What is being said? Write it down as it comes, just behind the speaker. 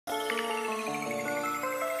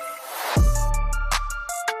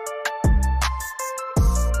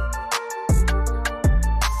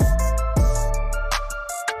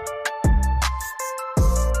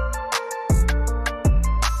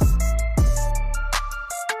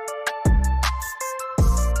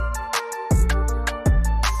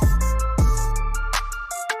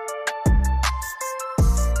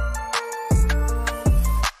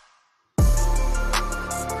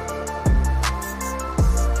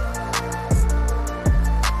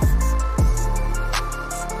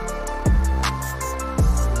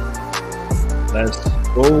Let's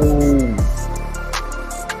go.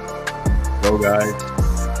 Go, guys.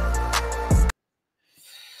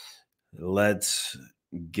 Let's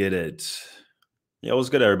get it. Yo, what's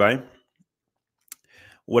good, everybody?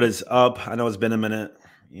 What is up? I know it's been a minute.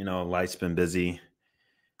 Life's been busy,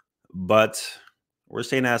 but we're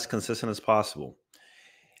staying as consistent as possible.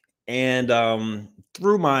 And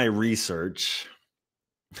through my research,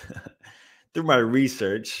 through my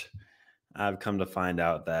research, I've come to find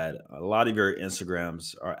out that a lot of your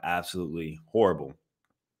Instagrams are absolutely horrible.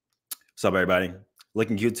 What's up, everybody?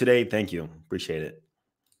 Looking cute today. Thank you. Appreciate it.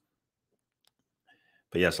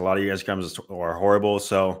 But yes, a lot of your Instagrams are horrible.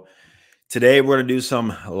 So today we're going to do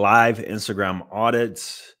some live Instagram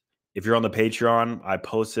audits. If you're on the Patreon, I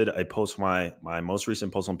post my most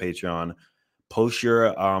recent post on Patreon. Post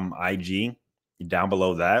your IG down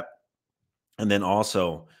below that. And then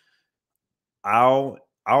also I'll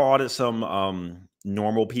audit some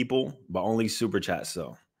normal people, but only super chats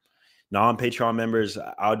though. Non-Patreon members,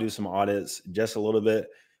 I'll do some audits just a little bit,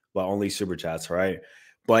 but only super chats, right?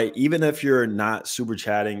 But even if you're not super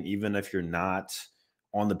chatting, even if you're not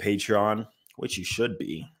on the Patreon, which you should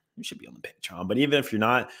be on the Patreon. But even if you're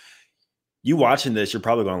not, you watching this, you're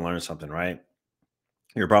probably going to learn something, right?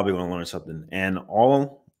 You're probably going to learn something. And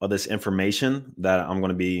all of this information that I'm going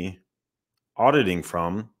to be auditing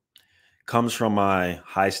from comes from my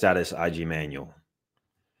high status IG manual.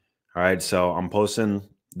 All right. So I'm posting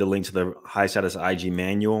the link to the high status IG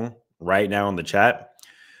manual right now in the chat.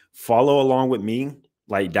 Follow along with me.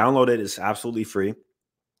 Like, download it. It's absolutely free.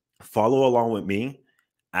 Follow along with me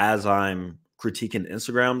as I'm critiquing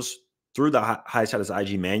Instagrams through the high status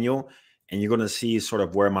IG manual. And you're going to see sort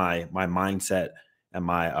of where my mindset and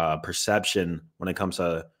my perception when it comes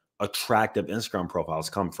to attractive Instagram profiles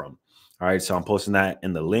come from. All right. So I'm posting that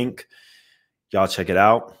in the link. Y'all check it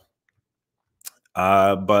out.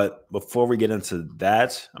 But before we get into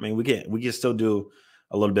that, I mean, we can still do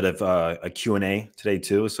a little bit of a Q&A today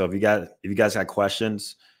too. So if you guys got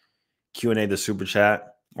questions, Q&A the super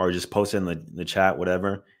chat, or just post it in the chat,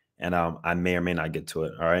 whatever. And I may or may not get to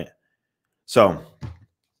it. All right. So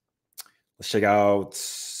let's check out.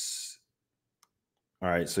 All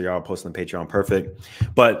right. So y'all posting the Patreon. Perfect.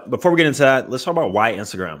 But before we get into that, let's talk about why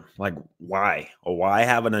Instagram. Like, why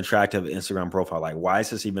have an attractive Instagram profile? Like, why is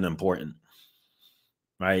this even important?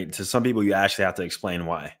 Right? To some people, you actually have to explain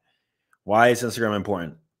why. Why is Instagram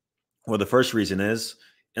important? Well, the first reason is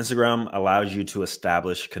Instagram allows you to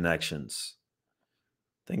establish connections.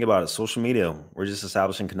 Think about it. Social media, we're just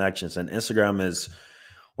establishing connections. And Instagram is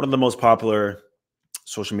one of the most popular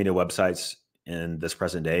social media websites in this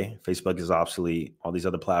present day. Facebook is obsolete. All these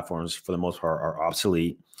other platforms, for the most part, are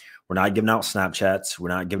obsolete. We're not giving out Snapchats. We're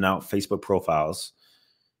not giving out Facebook profiles,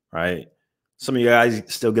 right? Some of you guys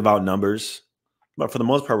still give out numbers, but for the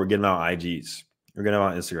most part, we're giving out IGs. We're giving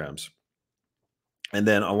out Instagrams. And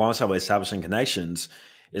then alongside with establishing connections,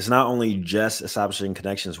 it's not only just establishing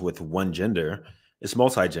connections with one gender, it's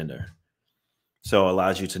multi-gender. So it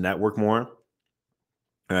allows you to network more. All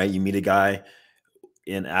right. You meet a guy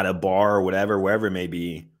at a bar or whatever, wherever it may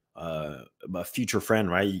be, a future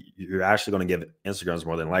friend, right? You're actually going to give Instagrams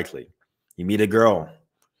more than likely. You meet a girl.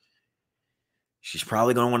 She's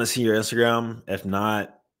probably going to want to see your Instagram. If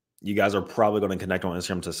not, you guys are probably going to connect on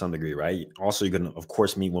Instagram to some degree, right? Also, you can, of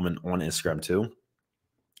course, meet women on Instagram too.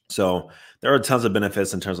 So there are tons of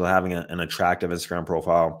benefits in terms of having an attractive Instagram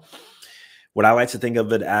profile. What I like to think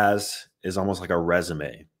of it as is almost like a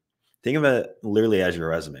resume. Think of it literally as your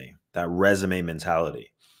resume, that resume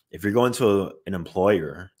mentality. If you're going to an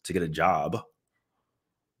employer to get a job,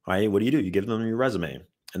 right, what do? You give them your resume.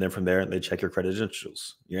 And then from there, they check your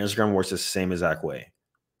credentials. Your Instagram works the same exact way.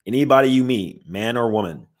 Anybody you meet, man or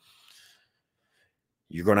woman,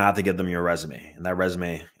 you're going to have to give them your resume. And that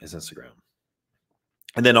resume is Instagram.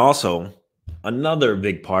 And then also, another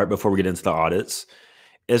big part before we get into the audits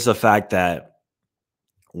is the fact that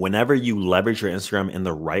whenever you leverage your Instagram in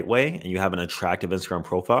the right way and you have an attractive Instagram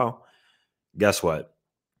profile, guess what?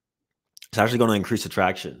 It's actually going to increase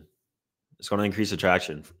attraction. It's going to increase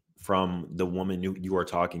attraction from the woman you are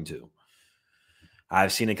talking to.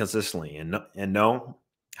 I've seen it consistently. And no,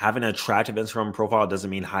 having an attractive Instagram profile doesn't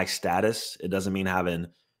mean high status. It doesn't mean having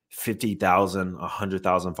 50,000,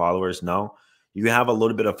 100,000 followers. No. You can have a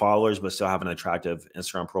little bit of followers, but still have an attractive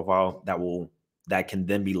Instagram profile that can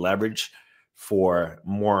then be leveraged for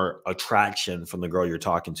more attraction from the girl you're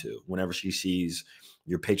talking to. Whenever she sees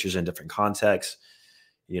your pictures in different contexts,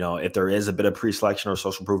 if there is a bit of pre-selection or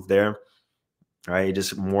social proof there, right, it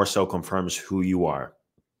just more so confirms who you are.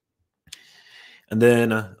 And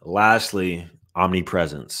then lastly,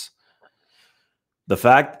 omnipresence.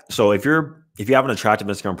 So if you're if you have an attractive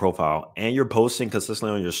Instagram profile and you're posting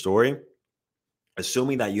consistently on your story,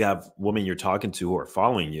 assuming that you have women you're talking to who are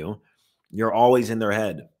following you, you're always in their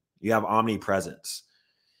head. You have omnipresence.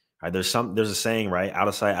 Right? There's a saying, right? Out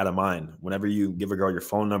of sight, out of mind. Whenever you give a girl your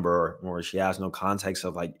phone number or she has no context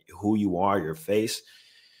of like who you are, your face,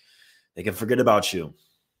 they can forget about you.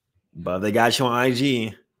 But if they got you on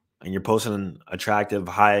IG and you're posting attractive,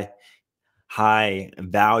 high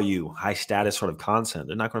value, high status sort of content,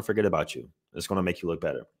 they're not going to forget about you. It's going to make you look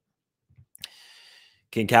better.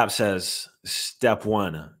 King Cap says, step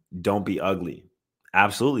one, don't be ugly.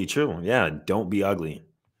 Absolutely true. Yeah, don't be ugly.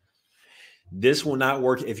 This will not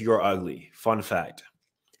work if you're ugly. Fun fact.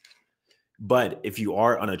 But if you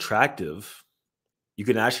are unattractive, you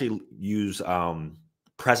can actually use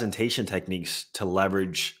presentation techniques to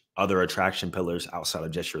leverage other attraction pillars outside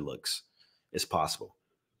of just your looks. It's possible.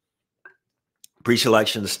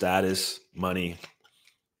 Pre-selection, status, money,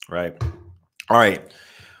 right? All right.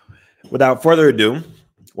 Without further ado,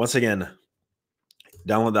 once again,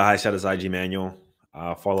 download the High Status IG manual.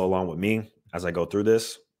 Follow along with me as I go through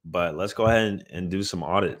this. But let's go ahead and do some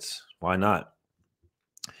audits. Why not?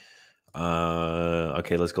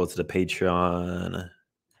 Okay, let's go to the Patreon.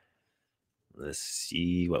 Let's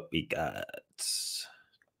see what we got.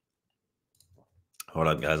 Hold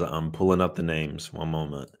up, guys. I'm pulling up the names. One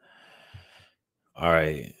moment. All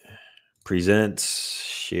right. Presents,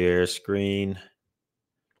 share screen.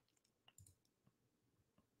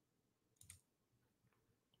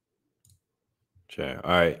 Sure.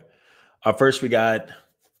 All right. First, we got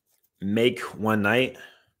Make One Night.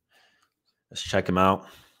 Let's check him out.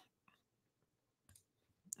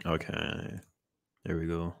 Okay. There we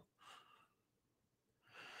go.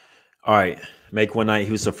 All right. Make One Night.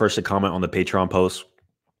 He was the first to comment on the Patreon post.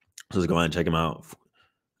 So let's go ahead and check him out.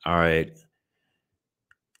 All right.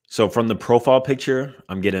 So from the profile picture,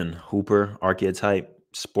 I'm getting Hooper archetype,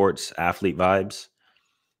 sports athlete vibes.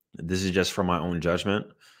 This is just from my own judgment.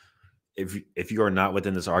 If you are not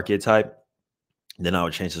within this archetype, then I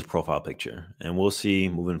would change this profile picture. And we'll see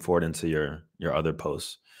moving forward into your other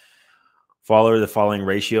posts. Follower the following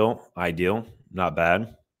ratio, ideal, not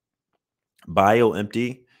bad. Bio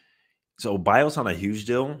empty. So bio's not a huge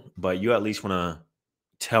deal, but you at least want to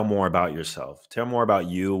tell more about yourself. Tell more about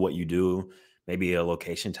you, what you do, maybe a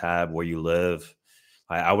location tab, where you live.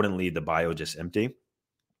 I wouldn't leave the bio just empty.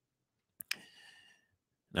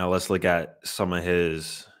 Now let's look at some of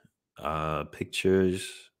his pictures.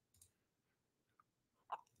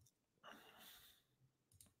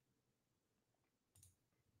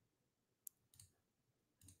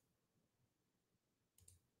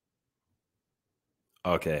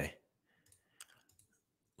 Okay.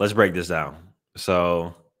 Let's break this down.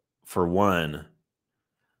 So for one,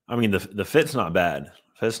 I mean the fit's not bad.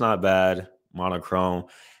 Fit's not bad, monochrome.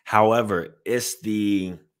 However,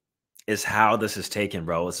 it's how this is taken,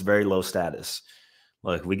 bro. It's very low status.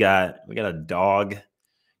 Look, we got a dog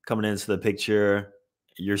coming into the picture.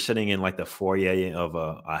 You're sitting in like the foyer of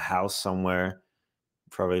a house somewhere,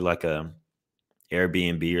 probably like a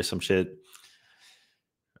Airbnb or some shit.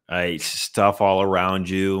 Right, stuff all around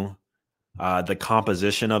you. The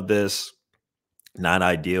composition of this, not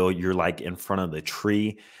ideal. You're like in front of the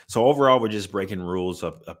tree. So overall, we're just breaking rules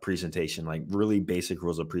of presentation, like really basic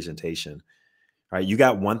rules of presentation. All right, you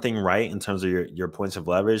got one thing right in terms of your points of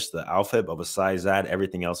leverage, the outfit, but besides that,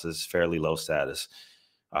 everything else is fairly low status.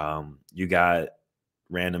 You got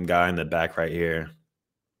random guy in the back right here.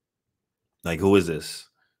 Like, who is this?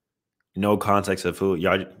 No context of who.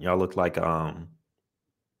 Y'all look like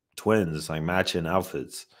twins, like matching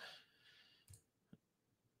outfits.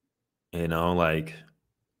 You know, like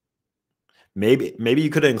maybe you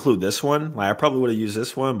could include this one. Like I probably would have used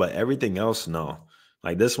this one, but everything else, no.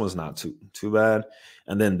 Like this one's not too bad.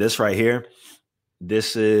 And then this right here,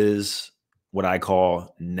 this is what I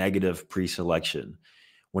call negative pre-selection.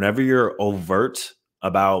 Whenever you're overt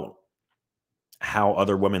about how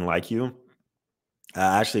other women like you,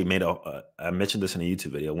 I actually I mentioned this in a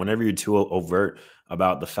YouTube video. Whenever you're too overt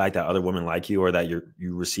about the fact that other women like you or that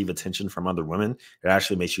you receive attention from other women, it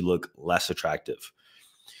actually makes you look less attractive.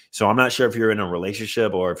 So I'm not sure if you're in a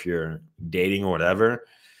relationship or if you're dating or whatever,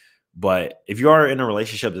 but if you are in a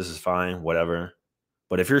relationship, this is fine, whatever.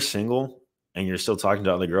 But if you're single and you're still talking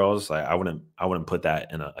to other girls, like I wouldn't put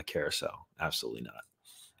that in a carousel. Absolutely not.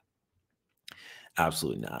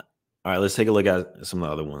 Absolutely not. All right, let's take a look at some of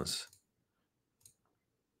the other ones.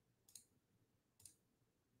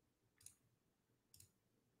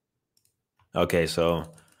 Okay,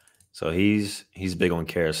 so he's big on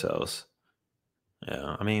carousels.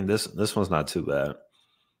 Yeah, I mean this one's not too bad.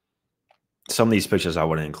 Some of these pictures I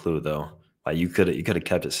wouldn't include though. Like you could have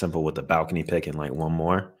kept it simple with the balcony pick and like one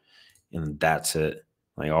more, and that's it.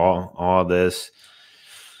 Like all this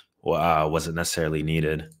wasn't necessarily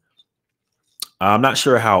needed. I'm not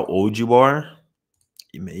sure how old you are.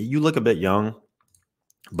 You look a bit young,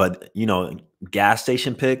 but gas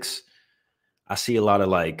station picks. I see a lot of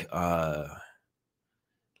like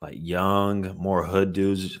young, more hood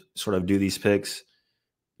dudes sort of do these picks.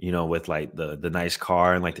 With like the nice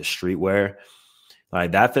car and like the streetwear.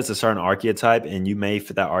 Like that fits a certain archetype, and you may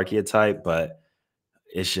fit that archetype, but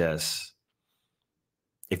it's just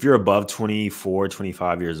if you're above 24,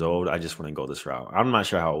 25 years old, I just wouldn't go this route. I'm not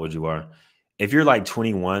sure how old you are. If you're like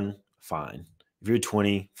 21, fine. If you're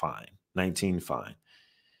 20, fine. 19, fine.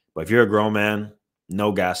 But if you're a grown man,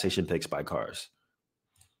 no gas station picks by cars.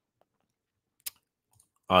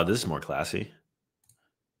 Oh, this is more classy.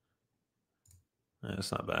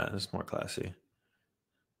 It's not bad. It's more classy.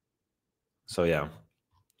 So yeah,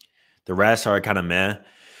 the rest are kind of meh.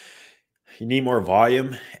 You need more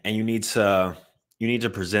volume, and you need to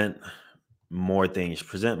present more things,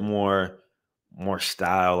 present more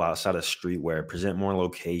style outside of streetwear, present more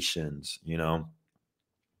locations,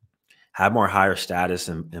 have more higher status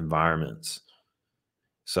environments.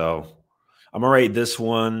 So I'm gonna rate this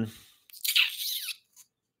one.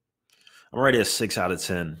 I'm gonna rate it a 6 out of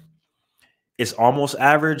 10. It's almost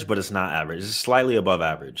average, but it's not average. It's slightly above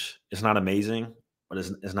average. It's not amazing, but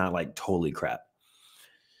it's not like totally crap.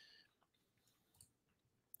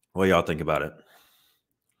 What y'all think about it?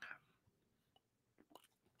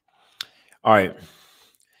 All right.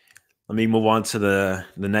 Let me move on to the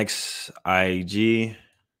next IG.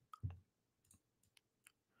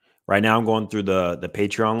 Right now, I'm going through the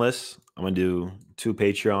Patreon list. I'm gonna do 2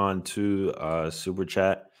 Patreon, 2 super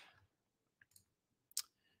chat.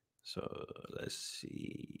 So let's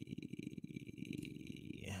see.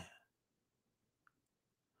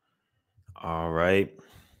 All right,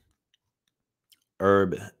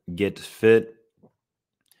 Herb Get Fit.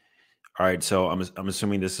 All right, so I'm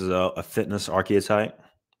assuming this is a fitness archetype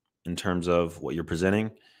in terms of what you're presenting,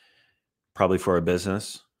 probably for a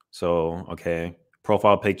business. So okay,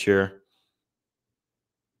 profile picture.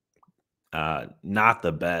 Not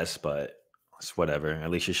the best, but it's whatever. At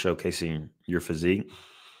least you're showcasing your physique.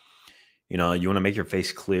 You want to make your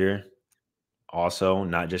face clear, also,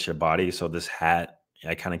 not just your body. So this hat,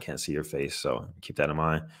 I kind of can't see your face, so keep that in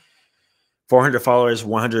mind. 400 followers,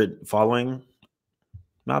 100 following,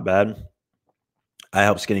 not bad. I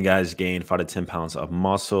help skinny guys gain 5 to 10 pounds of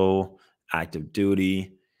muscle, active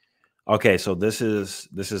duty. Okay, so this is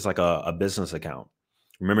like a business account.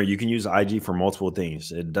 Remember, you can use IG for multiple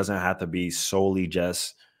things. It doesn't have to be solely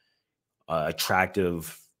just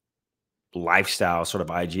attractive lifestyle sort of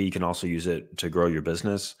IG. You can also use it to grow your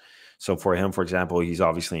business. So for him, for example, he's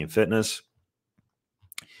obviously in fitness.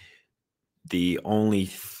 The only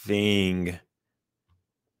thing,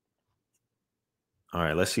 all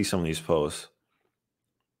right, let's see some of these posts.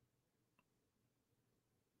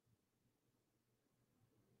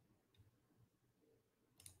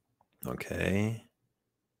 Okay.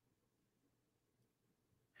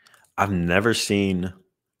 I've never seen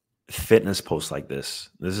fitness posts like this.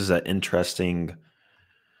 This is an interesting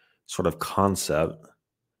sort of concept.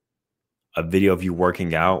 A video of you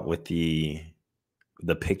working out with the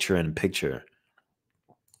picture in picture.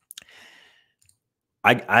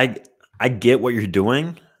 I get what you're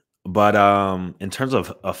doing, but in terms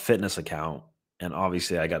of a fitness account, and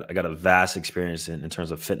obviously I got a vast experience in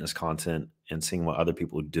terms of fitness content and seeing what other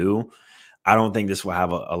people do. I don't think this will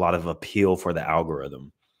have a lot of appeal for the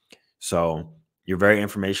algorithm. So you're very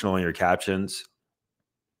informational in your captions.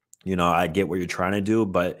 I get what you're trying to do,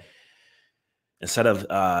 but instead of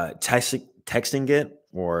texting it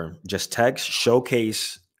or just text,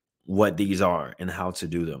 showcase what these are and how to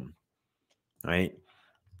do them, right?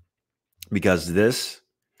 Because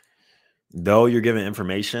though you're giving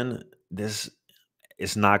information, this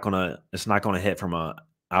it's not gonna hit from a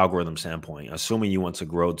algorithm standpoint, assuming you want to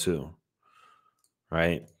grow too,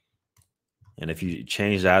 right? And if you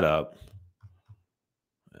change that up,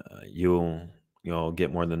 you'll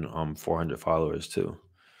get more than 400 followers too.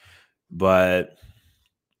 But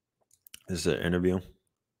this is an interview.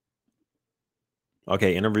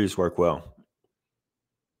 Okay, interviews work well.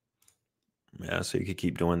 Yeah, so you could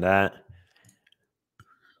keep doing that.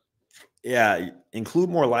 Yeah, include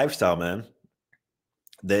more lifestyle, man.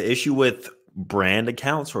 The issue with brand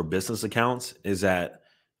accounts or business accounts is that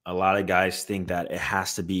a lot of guys think that it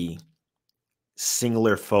has to be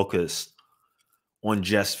singular focused on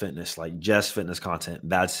just fitness, like just fitness content.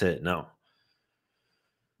 That's it. No.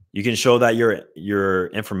 You can show that you're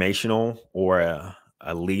informational or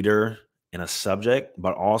a leader in a subject,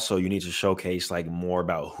 but also you need to showcase like more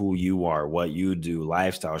about who you are, what you do,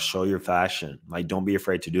 lifestyle, show your fashion. Like, don't be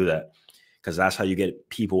afraid to do that, because that's how you get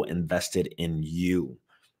people invested in you.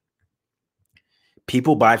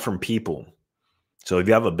 People buy from people. So if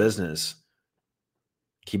you have a business,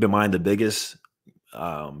 keep in mind the biggest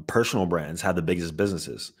personal brands have the biggest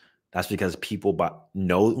businesses. That's because people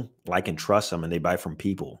know, like, and trust them, and they buy from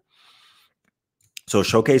people. So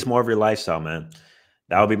showcase more of your lifestyle, man.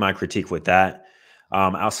 That would be my critique with that.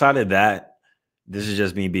 Outside of that, this is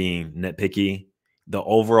just me being nitpicky. The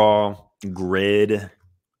overall grid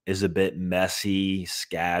is a bit messy,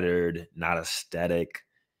 scattered, not aesthetic.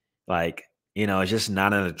 Like, it's just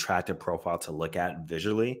not an attractive profile to look at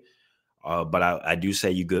visually. But I do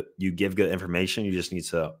say you give good information. You just need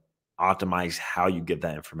to optimize how you give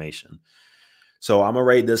that information. So I'm gonna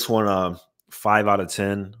rate this one 5 out of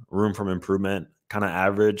 10. Room for improvement, kind of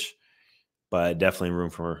average, but definitely room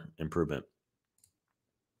for improvement.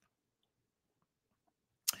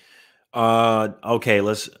 Okay,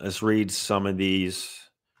 let's read some of these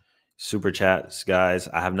super chats, guys.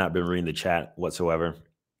 I have not been reading the chat whatsoever.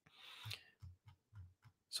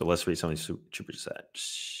 So let's read some of these super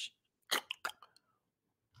chats.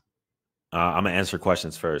 I'm gonna answer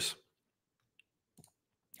questions first.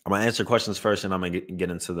 I'm gonna answer questions first, and I'm gonna get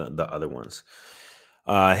into the other ones.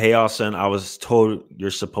 Hey, Austin, I was told you're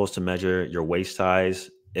supposed to measure your waist size.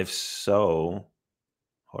 If so,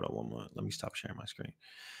 hold on one more. Let me stop sharing my screen.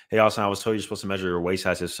 Hey, Austin, I was told you're supposed to measure your waist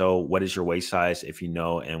size. If so, what is your waist size, if you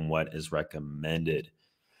know, and what is recommended?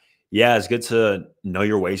 Yeah, it's good to know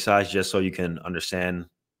your waist size just so you can understand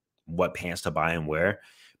what pants to buy and wear.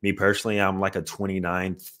 Me personally, I'm like a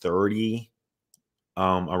 29, 30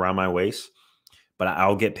 around my waist, but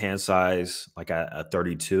I'll get pant size like a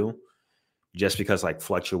 32 just because like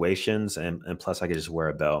fluctuations, and plus I could just wear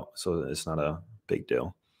a belt. So it's not a big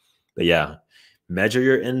deal. But yeah, measure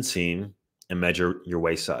your inseam and measure your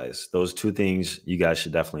waist size. Those two things you guys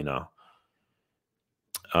should definitely know.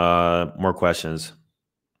 More questions.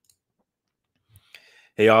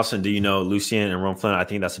 Hey, Austin, do you know Lucien and Rome Flynn? I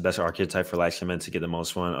think that's the best archetype for light skinned men to get the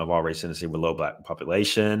most fun of all race industry with low black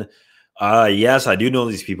population. Yes, I do know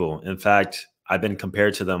these people. In fact, I've been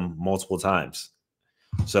compared to them multiple times.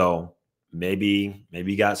 So maybe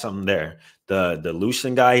you got something there. The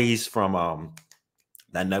Lucien guy, he's from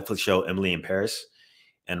that Netflix show Emily in Paris,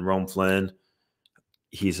 and Rome Flynn,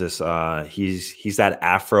 he's this he's that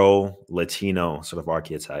Afro Latino sort of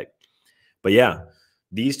archetype. But yeah,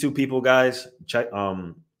 these two people, guys, check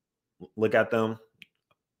look at them,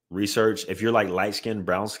 research. If you're like light skin,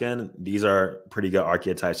 brown skin, these are pretty good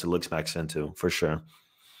archetypes to look back into for sure.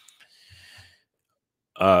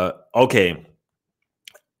 Okay.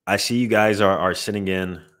 I see you guys are sitting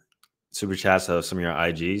in super chats of some of your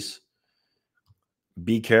IGs.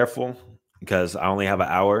 Be careful because I only have an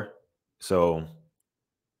hour. So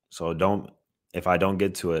don't, if I don't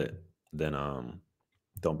get to it, then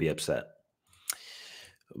don't be upset.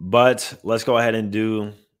 But let's go ahead and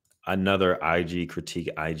do another IG critique,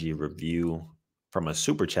 IG review from a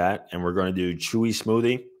super chat, and we're going to do Chewy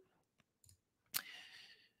Smoothie.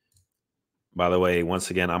 By the way,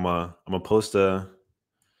 once again, I'm a post a.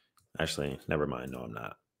 Actually, never mind. No, I'm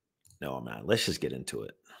not. No, I'm not. Let's just get into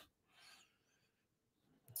it.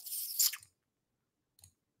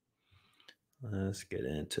 Let's get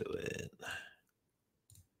into it.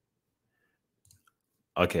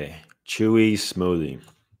 Okay, Chewy Smoothie.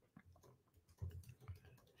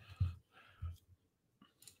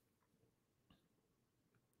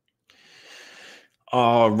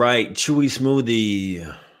 All right, Chewy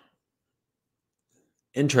Smoothie.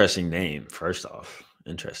 Interesting name, first off.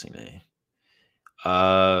 Interesting name.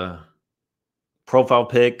 Profile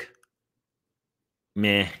pic,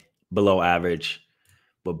 meh, below average.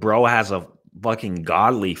 But bro has a fucking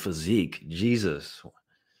godly physique. Jesus.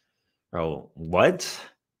 Bro, what?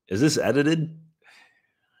 Is this edited?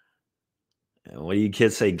 What do you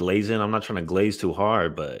kids say, glazing? I'm not trying to glaze too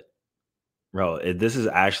hard, but bro, if this is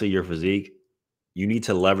actually your physique, you need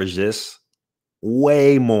to leverage this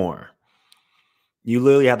way more. You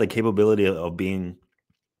literally have the capability of being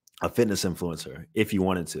a fitness influencer if you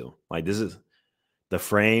wanted to. Like, this is the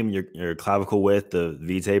frame, your clavicle width, the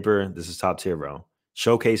V taper. This is top tier, bro.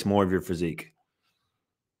 Showcase more of your physique.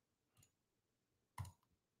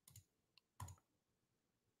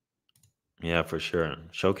 Yeah, for sure.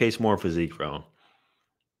 Showcase more physique, bro.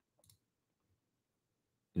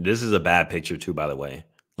 This is a bad picture too, by the way.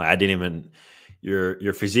 Like, I didn't even,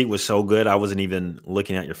 your physique was so good, I wasn't even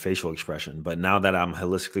looking at your facial expression. But now that I'm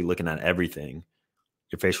holistically looking at everything,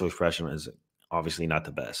 your facial expression is obviously not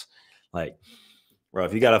the best. Like, bro,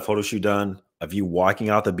 if you got a photo shoot done of you walking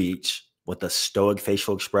out the beach with a stoic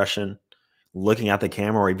facial expression, looking at the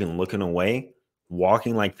camera or even looking away,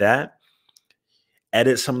 walking like that.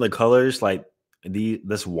 Edit some of the colors, like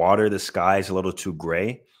this water, the sky is a little too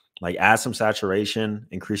gray. Like add some saturation,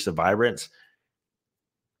 increase the vibrance.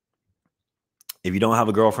 If you don't have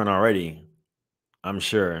a girlfriend already, I'm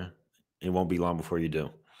sure it won't be long before you do.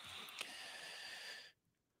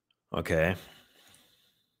 Okay.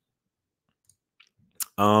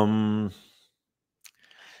 Um,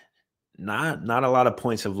 not a lot of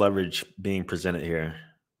points of leverage being presented here.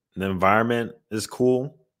 The environment is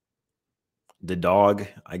cool. The dog,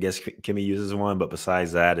 I guess, can be used as one, but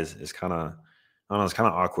besides that, is kind of, I don't know, it's kind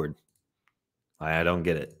of awkward. I don't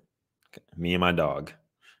get it. Me and my dog,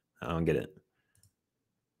 I don't get it.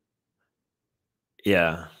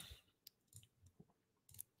 Yeah,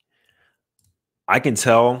 I can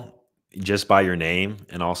tell just by your name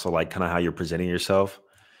and also like kind of how you're presenting yourself.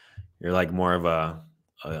 You're like more of a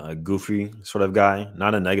goofy sort of guy,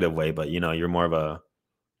 not a negative way, but you're more of a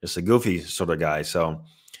just a goofy sort of guy. So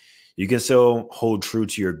you can still hold true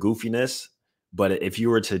to your goofiness, but if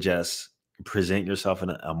you were to just present yourself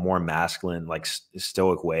in a more masculine, like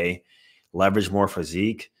stoic way, leverage more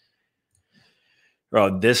physique,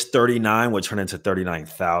 bro, this 39 would turn into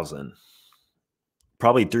 39,000,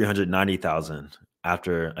 probably 390,000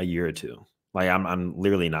 after a year or two. Like I'm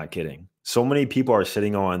literally not kidding. So many people are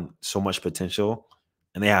sitting on so much potential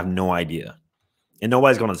and they have no idea. And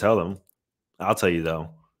nobody's gonna tell them. I'll tell you though.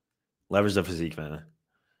 Leverage the physique, man.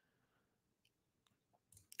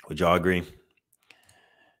 Would y'all agree?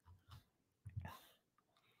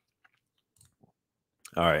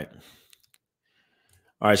 All right.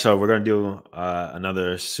 All right. So we're gonna do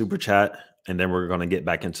another super chat, and then we're gonna get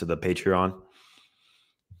back into the Patreon.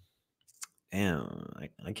 Damn,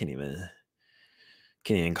 I can't even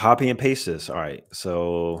copy and paste this. All right.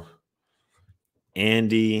 So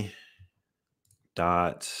Andy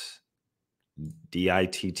dot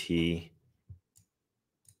DITT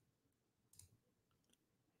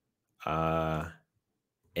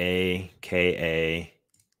AKA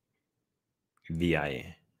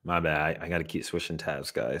VIA. My bad. I got to keep switching tabs,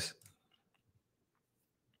 guys.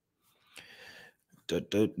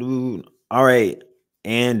 All right,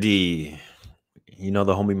 Andy. You know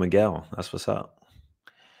the homie Miguel. That's what's up.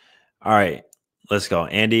 All right, let's go.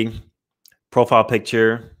 Andy, profile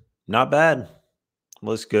picture, not bad.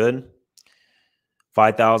 Looks good.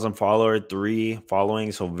 5,000 follower, 3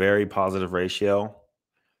 following, so very positive ratio.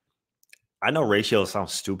 I know ratio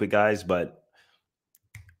sounds stupid, guys, but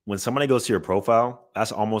when somebody goes to your profile,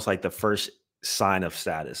 that's almost like the first sign of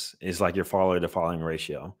status. It's like your follower to following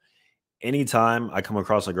ratio. Anytime I come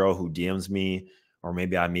across a girl who DMs me, or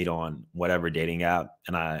maybe I meet on whatever dating app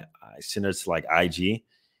and I send her to like IG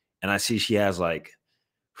and I see she has like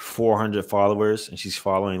 400 followers and she's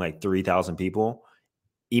following like 3,000 people,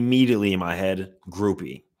 immediately in my head,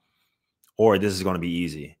 groupie, or this is going to be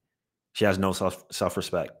easy. She has no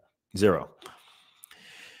self-respect, zero.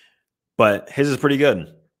 But his is pretty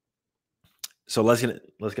good. So let's get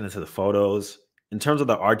into the photos. In terms of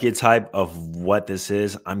the archetype of what this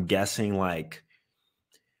is, I'm guessing like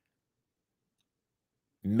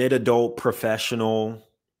mid-adult professional,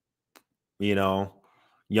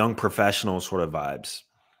 young professional sort of vibes.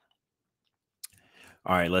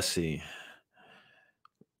 All right, let's see.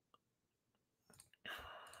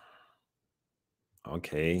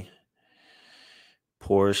 Okay.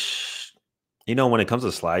 Porsche. When it comes to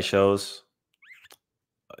slideshows,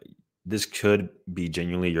 this could be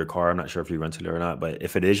genuinely your car. I'm not sure if you rented it or not, but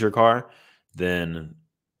if it is your car, then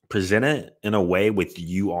present it in a way with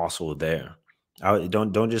you also there.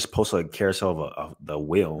 Don't just post a carousel of the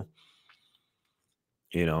wheel,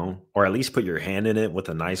 or at least put your hand in it with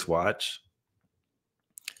a nice watch.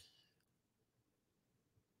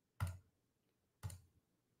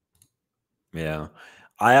 Yeah,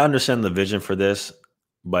 I understand the vision for this,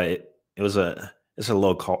 but it's a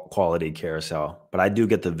low quality carousel. But I do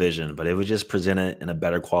get the vision. But if we just present it in a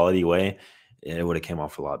better quality way, it would have came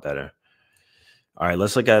off a lot better. All right,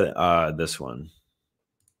 let's look at this one.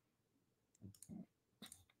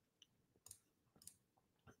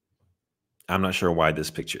 I'm not sure why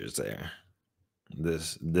this picture is there.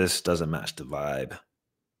 This doesn't match the vibe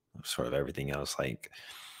of sort of everything else. Like,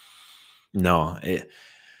 no,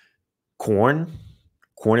 corn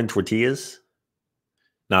and tortillas.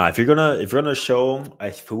 Now, if you're gonna show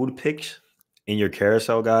a food pic in your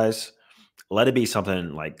carousel, guys, let it be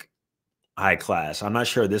something like high class. I'm not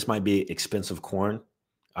sure. This might be expensive corn.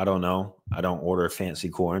 I don't know. I don't order fancy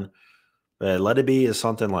corn, but let it be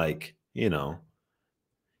something like you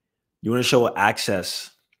want to show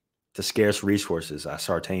access to scarce resources, as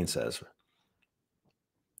Sartain says.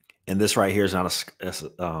 And this right here is not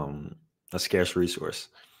a scarce resource.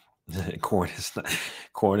 corn is not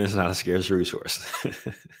corn is not a scarce resource.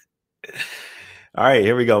 All right,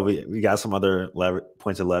 here we go. We got some other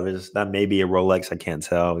points of leverage. That may be a Rolex. I can't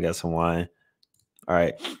tell. We got some wine. All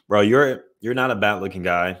right, bro. You're not a bad looking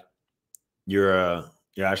guy. You're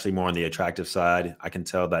actually more on the attractive side. I can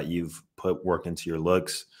tell that you've put work into your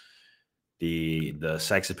looks, the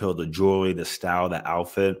sex appeal, the jewelry, the style, the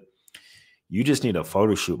outfit. You just need a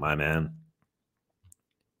photo shoot, my man.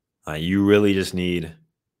 You really just need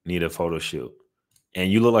a photo shoot,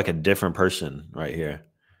 and you look like a different person right here.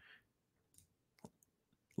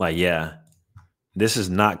 Like, yeah, this is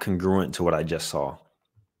not congruent to what I just saw.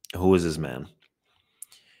 Who is this man?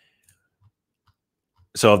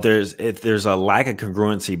 So if there's a lack of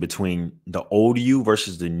congruency between the old you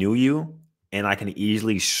versus the new you, and I can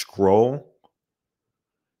easily scroll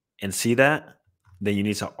and see that, then you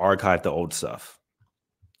need to archive the old stuff.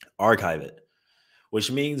 Archive it, which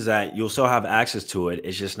means that you'll still have access to it.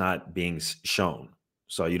 It's just not being shown.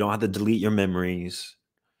 So you don't have to delete your memories.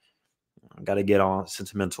 I got to get all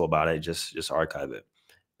sentimental about it. Just archive it,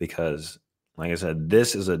 because, like I said,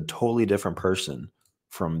 this is a totally different person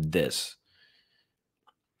from this.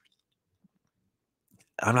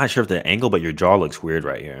 I'm not sure if the angle, but your jaw looks weird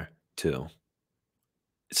right here too.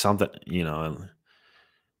 Something,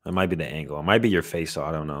 it might be the angle. It might be your face, so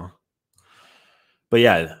I don't know. But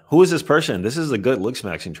yeah, who is this person? This is a good looks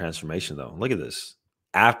matching transformation, though. Look at this.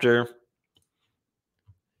 After,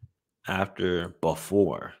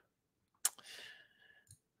 before.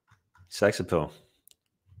 Sex appeal.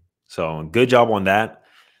 So good job on that.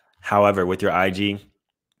 However, with your IG,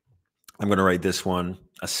 I'm going to rate this one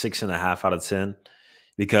a 6.5 out of 10,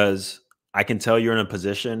 because I can tell you're in a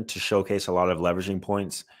position to showcase a lot of leveraging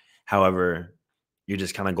points. However, you're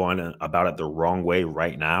just kind of going about it the wrong way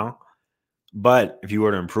right now. But if you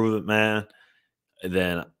were to improve it, man,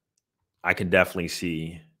 then I can definitely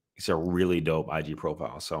see it's a really dope IG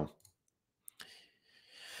profile. So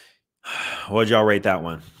what'd y'all rate that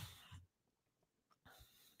one?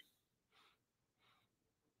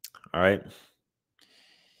 All right.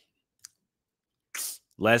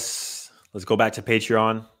 Let's go back to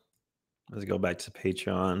Patreon. Let's go back to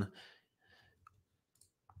Patreon.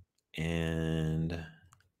 And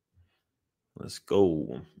let's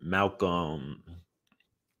go. Malcolm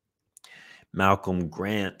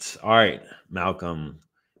Grant. All right, Malcolm.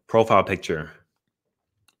 Profile picture.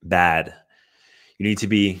 Bad. You need to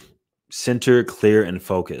be center, clear, and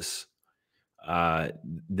focus.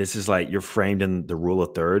 This is like you're framed in the rule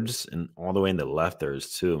of thirds and all the way in the left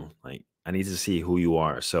thirds too. Like, I need to see who you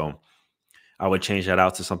are. So I would change that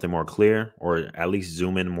out to something more clear, or at least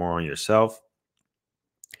zoom in more on yourself.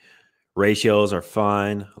 Ratios are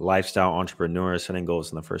fine. Lifestyle entrepreneur, setting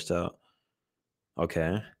goals in the first out.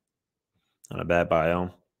 Okay. Not a bad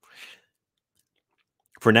bio.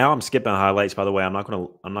 For now, I'm skipping highlights. By the way, I'm not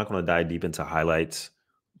gonna dive deep into highlights.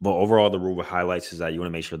 But overall, the rule with highlights is that you want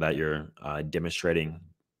to make sure that you're demonstrating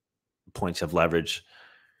points of leverage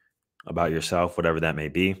about yourself, whatever that may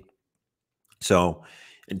be. So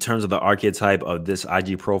in terms of the archetype of this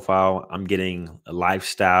IG profile, I'm getting a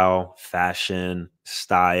lifestyle, fashion,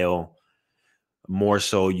 style, more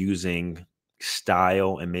so using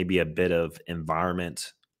style and maybe a bit of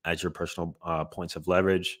environment as your personal points of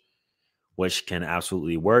leverage, which can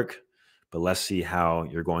absolutely work. But let's see how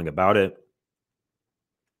you're going about it.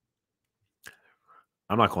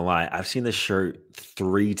 I'm not gonna lie, I've seen this shirt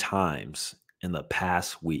 3 times in the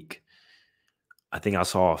past week. I think I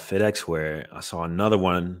saw FedEx wear it. I saw another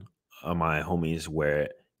one of my homies wear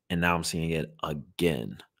it, and now I'm seeing it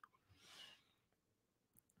again.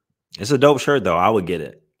 It's a dope shirt though. I would get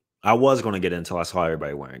it. I was gonna get it until I saw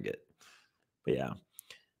everybody wearing it. But yeah.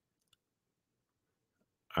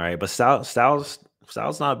 All right. But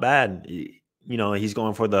style's not bad. He's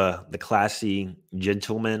going for the classy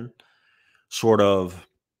gentleman, sort of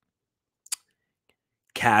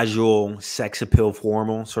casual, sex appeal,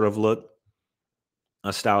 formal sort of look.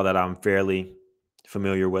 A style that I'm fairly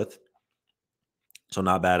familiar with. So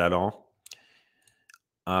not bad at all.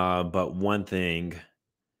 But one thing,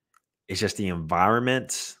 it's just the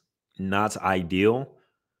environment, not ideal.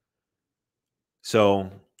 So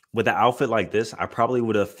with an outfit like this, I probably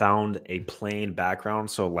would have found a plain background.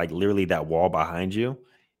 So like literally that wall behind you,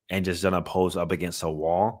 and just done a pose up against a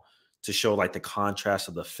wall to show like the contrast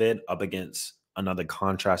of the fit up against another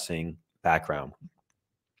contrasting background.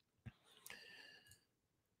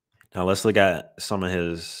 Now let's look at some of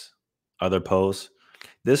his other posts.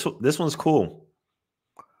 This one's cool.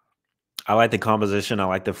 I like the composition. I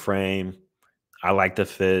like the frame. I like the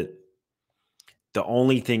fit. The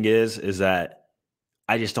only thing is that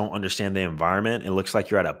I just don't understand the environment. It looks like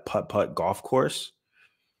you're at a putt-putt golf course.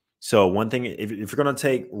 So one thing, if you're going to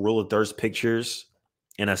take rule of thirds pictures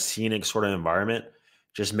in a scenic sort of environment,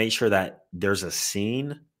 just make sure that there's a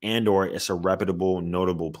scene and or it's a reputable,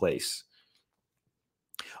 notable place.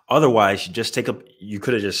 Otherwise, you just take up. You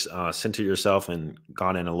could have just centered yourself and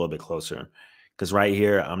gone in a little bit closer. Because right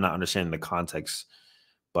here, I'm not understanding the context.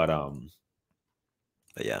 But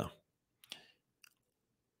yeah,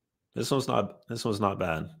 This one's not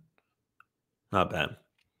bad. Not bad.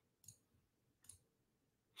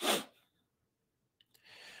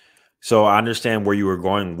 So I understand where you were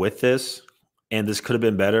going with this, and this could have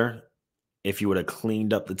been better if you would have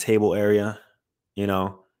cleaned up the table area. You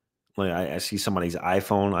know, like I see somebody's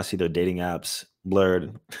iPhone, I see their dating apps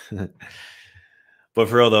blurred. But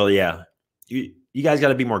for real though, yeah, you guys got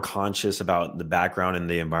to be more conscious about the background and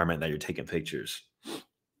the environment that you're taking pictures.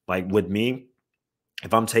 Like with me,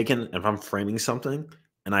 if I'm framing something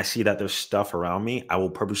and I see that there's stuff around me, I will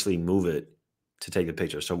purposely move it to take a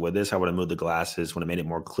picture. So with this, I would have moved the glasses when it made it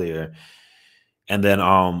more clear. And then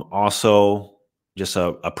also just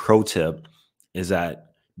a pro tip is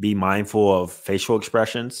that be mindful of facial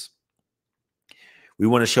expressions. We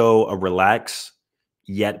want to show a relaxed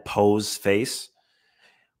yet posed face.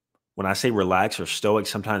 When I say relax or stoic,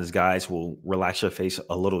 sometimes guys will relax their face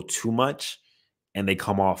a little too much and they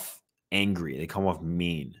come off angry. They come off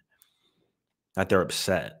mean, that they're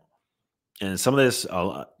upset. And some of this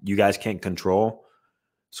you guys can't control.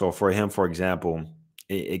 So for him, for example,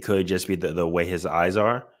 it could just be the way his eyes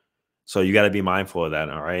are. So you got to be mindful of that.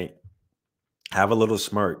 All right. Have a little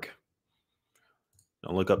smirk.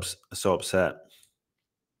 Don't look up so upset.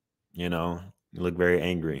 You know, you look very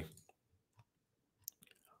angry.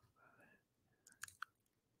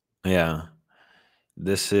 Yeah.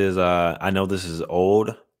 This is I know this is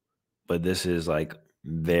old, but this is like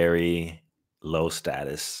very low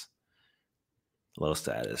status. Low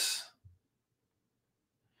status.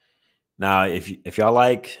 Now, if y'all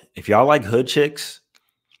like hood chicks,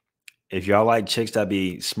 if y'all like chicks that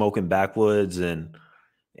be smoking backwoods and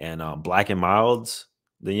black and milds,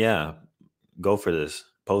 then yeah, go for this.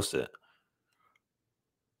 Post it.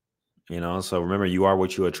 You know, so remember, you are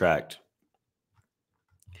what you attract.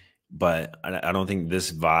 But I don't think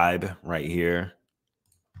this vibe right here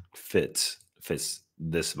fits this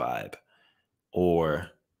vibe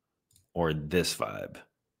or this vibe,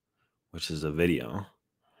 which is a video.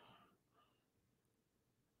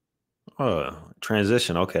 Oh,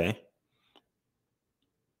 transition. Okay.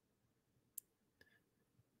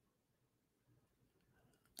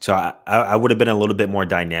 So I would have been a little bit more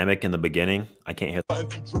dynamic in the beginning. I can't hear.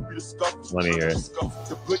 Let me hear it.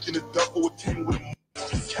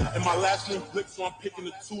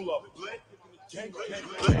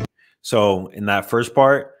 So in that first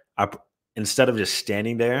part, instead of just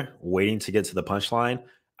standing there waiting to get to the punchline,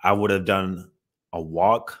 I would have done a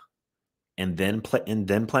walk and then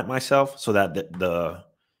plant myself so that the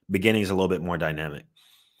beginning is a little bit more dynamic.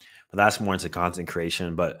 But that's more into content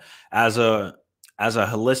creation. But as a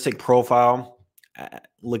holistic profile,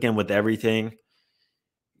 looking with everything,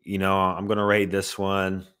 you know, I'm gonna rate this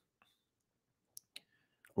one.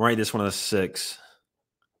 Rate this one a 6,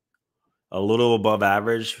 a little above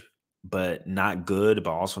average, but not good,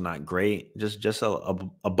 but also not great. Just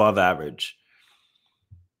above average.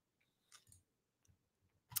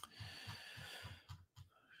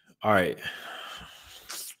 All right.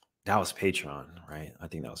 That was Patreon, right? I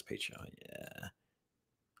think that was Patreon. Yeah.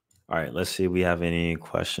 All right. Let's see if we have any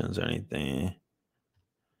questions or anything.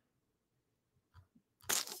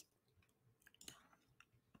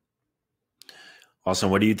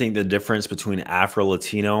 Awesome. What do you think the difference between Afro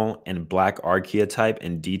Latino and Black archetype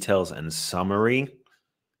in details and summary?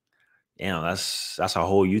 Damn, that's a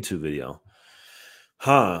whole YouTube video.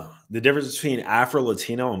 Huh. The difference between Afro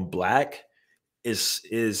Latino and Black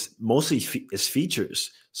is mostly is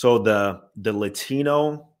features. So the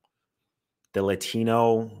Latino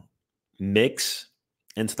mix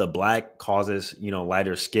into the Black causes, you know,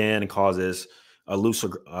 lighter skin, causes a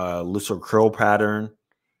looser curl pattern,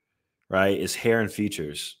 right? It's hair and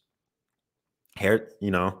features. Hair,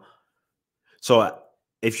 you know. So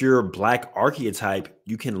if you're a Black archetype,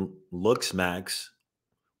 you can looks max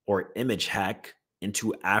or image hack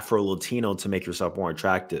into Afro Latino to make yourself more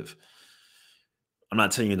attractive. I'm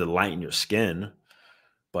not telling you to lighten your skin,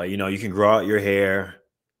 but you know, you can grow out your hair,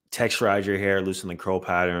 texturize your hair, loosen the curl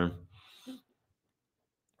pattern,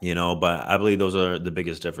 you know, but I believe those are the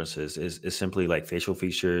biggest differences is simply like facial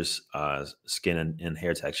features, skin and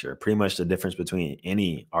hair texture. Pretty much the difference between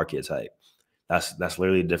any archetype. That's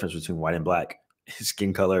literally the difference between white and Black.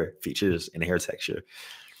 Skin color, features, and hair texture.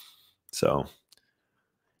 So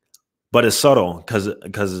but it's subtle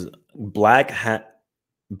because black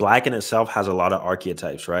in itself has a lot of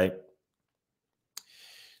archetypes, right?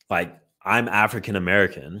 Like I'm African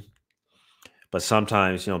American, but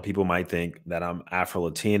sometimes people might think that I'm Afro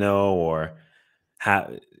Latino or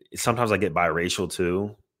sometimes I get biracial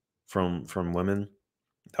too from women.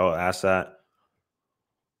 They'll ask that,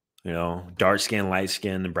 dark skin, light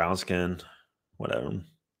skin, brown skin, whatever.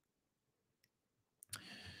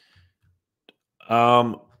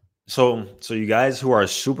 Um, so you guys who are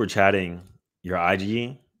super chatting your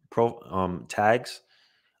IG tags,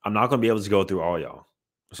 I'm not gonna be able to go through all y'all.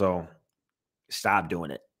 So stop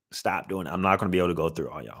doing it. Stop doing it. I'm not gonna be able to go through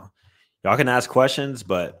all y'all. Y'all can ask questions,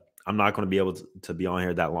 but I'm not gonna be able to be on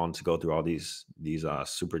here that long to go through all these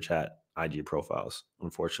super chat IG profiles,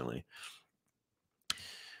 unfortunately.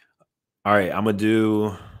 All right, I'm gonna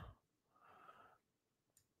do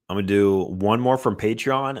one more from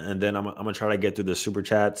Patreon, and then I'm gonna try to get through the super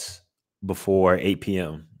chats before 8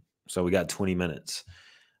 p.m. So we got 20 minutes.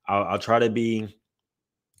 I'll try to be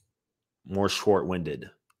more short-winded.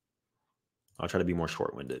 I'll try to be more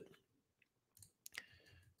short-winded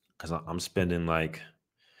because I'm spending like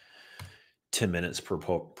 10 minutes per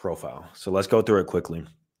profile. So let's go through it quickly.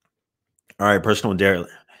 All right, personal dare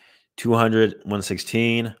 200,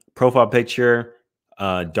 116. Profile picture,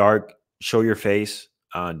 dark, show your face.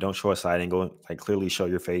 Don't show a side angle. Like clearly show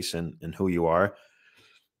your face and who you are.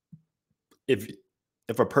 If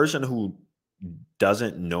a person who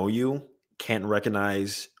doesn't know you can't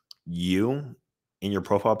recognize you in your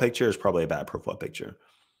profile picture, it's probably a bad profile picture.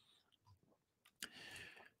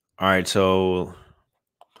 All right, so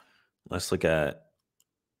let's look at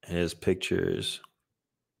his pictures.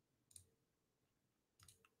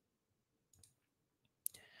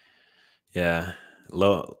 Yeah,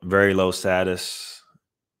 very low status,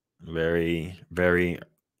 very, very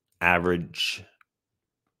average.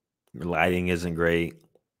 Lighting isn't great.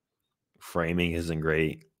 Framing isn't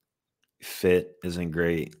great. Fit isn't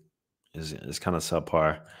great. It's kind of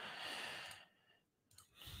subpar.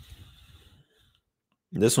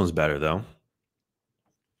 This one's better though.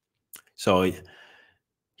 So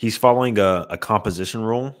he's following a composition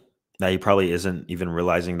rule that he probably isn't even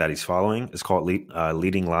realizing that he's following. It's called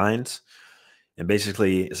leading lines. And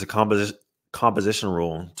basically, it's a composition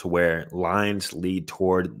rule to where lines lead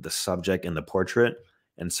toward the subject in the portrait.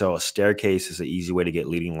 And so a staircase is an easy way to get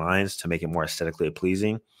leading lines to make it more aesthetically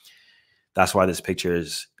pleasing. That's why this picture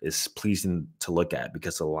is pleasing to look at,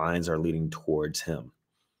 because the lines are leading towards him.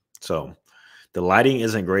 So the lighting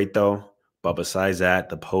isn't great though, but besides that,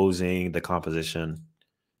 the posing, the composition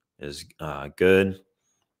is good.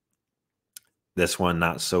 This one,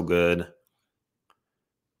 not so good.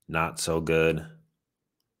 Not so good.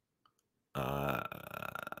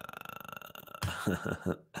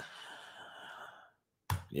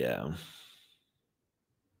 Yeah.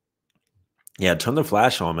 Yeah, turn the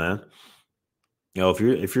flash on, man.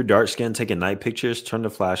 If you're dark skinned taking night pictures, turn the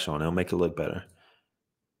flash on. It'll make it look better.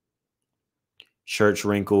 Shirt's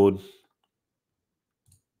wrinkled.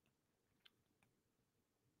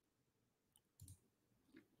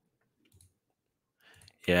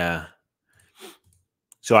 Yeah.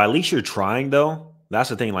 So at least you're trying though. That's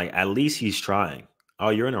the thing. Like at least he's trying. Oh,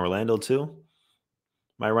 you're in Orlando too?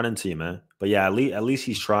 Might run into you, man. But yeah, at least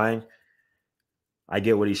he's trying. I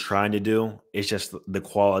get what he's trying to do. It's just the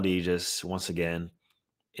quality just once again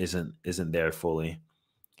isn't there fully.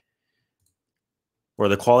 Or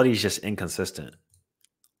the quality is just inconsistent.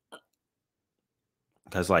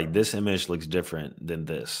 Because like this image looks different than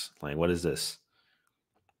this. Like, what is this?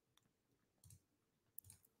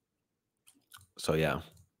 So yeah.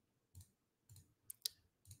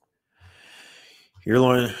 You're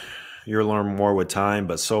learning more with time,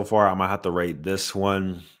 but so far I'm gonna have to rate this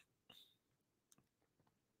one.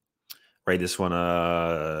 Rate this one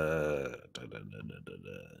a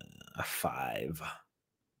 5.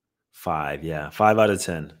 5, yeah. 5 out of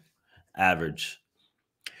 10. Average.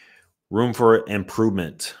 Room for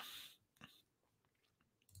improvement.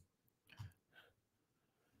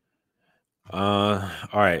 All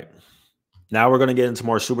right. Now we're gonna get into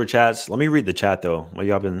more super chats. Let me read the chat though.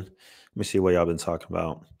 Let me see what y'all been talking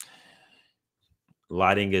about.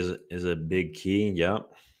 Lighting is a big key. Yep.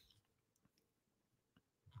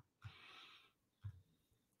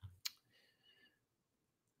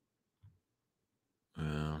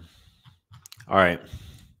 All right.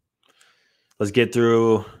 Let's get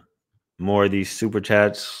through more of these super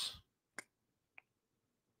chats.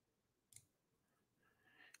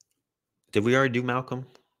 Did we already do Malcolm?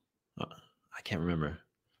 I can't remember.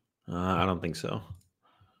 I don't think so.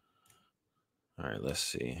 All right, let's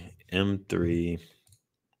see. M3.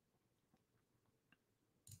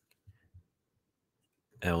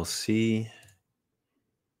 LC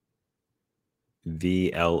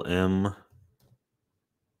VLM.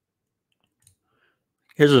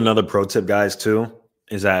 Here's another pro tip, guys, too,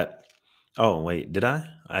 is that, oh, wait, did I?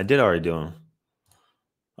 I did already do them.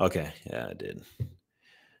 Okay, yeah, I did.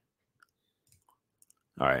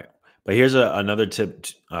 All right. But here's another tip,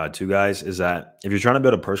 too, guys, is that if you're trying to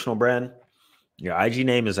build a personal brand, your IG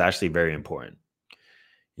name is actually very important.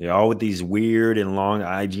 All with these weird and long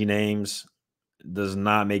IG names does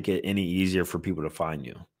not make it any easier for people to find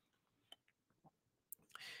you.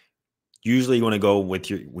 Usually you want to go with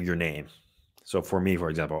your name. So for me, for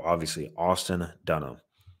example, obviously Austin Dunham,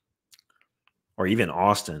 or even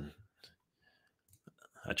Austin.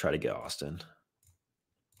 I try to get Austin.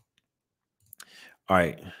 All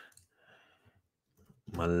right.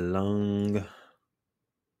 Malunga.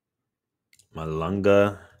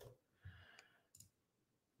 Malunga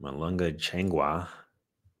Changwa.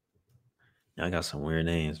 I got some weird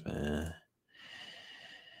names, man.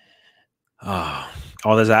 Oh,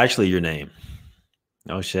 that's actually your name.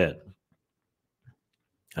 Oh shit.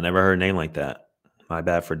 I never heard a name like that. My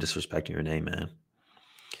bad for disrespecting your name, man.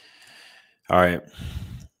 All right.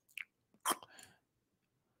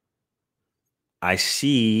 I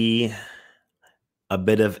see a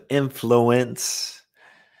bit of influence.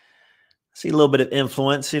 See a little bit of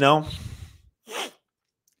influence,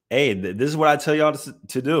 Hey, this is what I tell y'all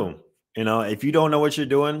to do. If you don't know what you're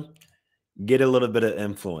doing, get a little bit of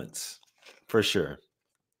influence for sure.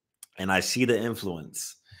 And I see the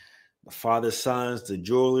influence. The father's sons, the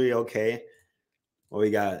jewelry. Okay. Well, we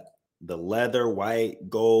got the leather, white,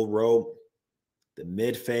 gold rope, the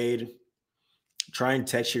mid fade. Try and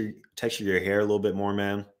texture your hair a little bit more,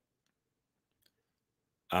 man.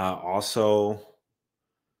 Also,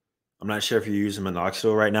 I'm not sure if you're using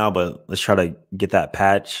minoxidil right now, but let's try to get that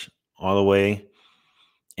patch all the way,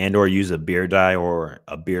 and or use a beard dye or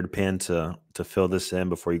a beard pen to fill this in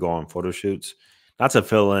before you go on photo shoots. Not to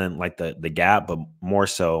fill in like the gap, but more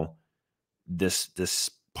so this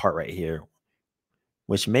part right here,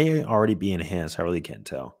 which may already be enhanced. I really can't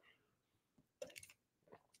tell.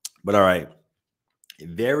 But all right,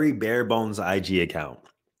 very bare bones IG account.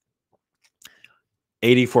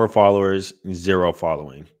 84 followers, 0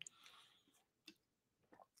 following.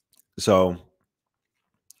 So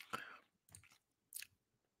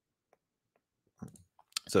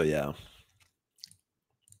yeah.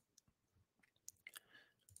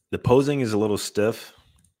 The posing is a little stiff.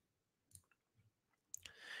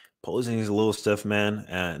 Posing is a little stiff, man.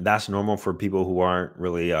 And that's normal for people who aren't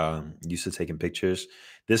really used to taking pictures.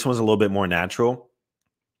 This one's a little bit more natural.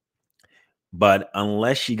 But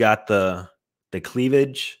unless you got the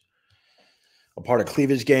cleavage, a part of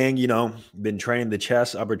cleavage gang, been training the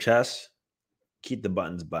chest, upper chest, keep the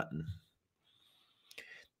buttons buttoned.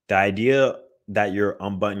 The idea that you're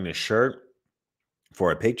unbuttoning a shirt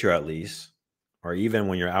for a picture at least, or even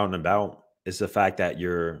when you're out and about, is the fact that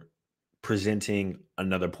you're presenting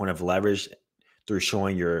another point of leverage through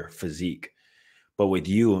showing your physique. But with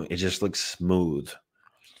you, it just looks smooth.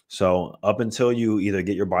 So up until you either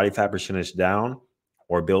get your body fat percentage down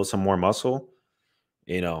or build some more muscle,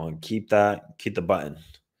 and keep the button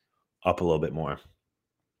up a little bit more.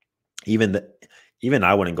 Even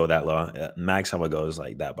I wouldn't go that low. Max I would go is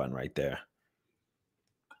like that button right there.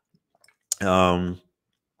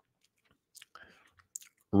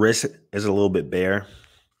 Wrist is a little bit bare.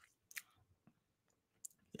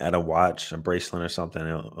 Add a watch, a bracelet or something,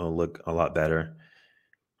 it'll look a lot better.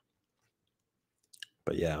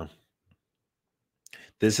 But yeah.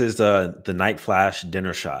 This is the night flash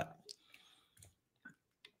dinner shot.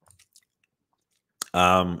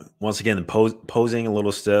 Once again, posing a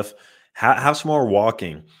little stiff. Have some more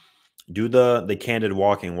walking. Do the candid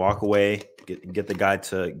walking. Walk away. Get the guy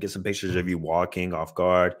to get some pictures of you walking off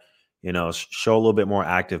guard. Show a little bit more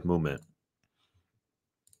active movement.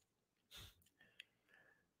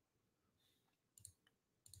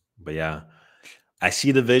 But yeah, I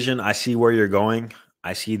see the vision. I see where you're going.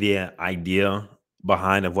 I see the idea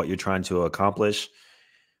behind of what you're trying to accomplish.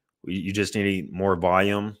 You just need more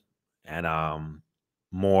volume and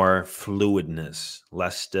more fluidness,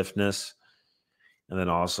 less stiffness. And then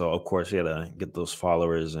also, of course, you gotta get those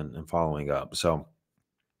followers and following up. So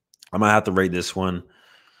I'm gonna have to rate this one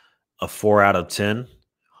a 4 out of 10,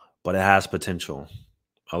 but it has potential,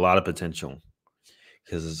 a lot of potential,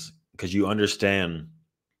 because you understand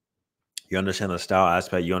the style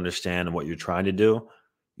aspect, you understand what you're trying to do.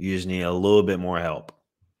 You just need a little bit more help.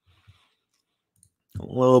 A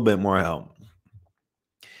little bit more help.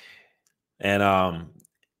 And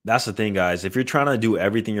that's the thing, guys. If you're trying to do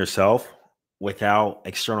everything yourself without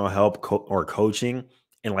external help or coaching,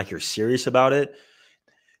 and like you're serious about it,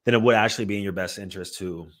 then it would actually be in your best interest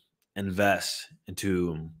to invest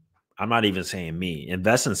into, I'm not even saying me,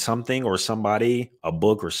 invest in something or somebody, a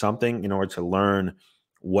book or something in order to learn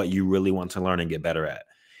what you really want to learn and get better at.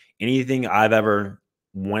 Anything I've ever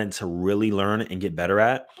wanted to really learn and get better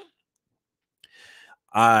at,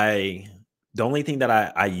 I the only thing that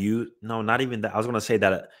I use, no, not even that. I was going to say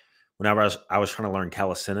that whenever I was trying to learn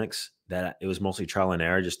calisthenics, that it was mostly trial and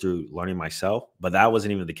error just through learning myself. But that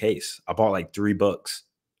wasn't even the case. I bought like 3 books.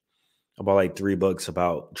 I bought like 3 books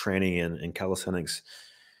about training and calisthenics,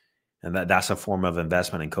 and that's a form of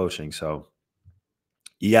investment in coaching. So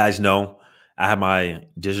you guys know I have my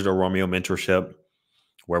Digital Romeo mentorship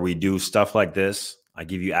where we do stuff like this. I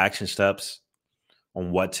give you action steps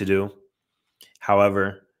on what to do.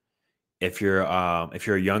 However, if you're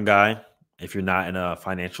a young guy, if you're not in a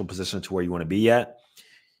financial position to where you want to be yet,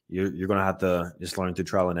 you're gonna have to just learn through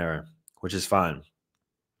trial and error, which is fine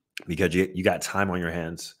because you got time on your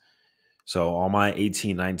hands. So all my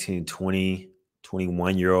 18, 19, 20,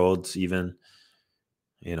 21 year olds, even,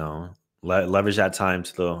 you know, leverage that time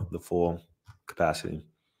to the full capacity.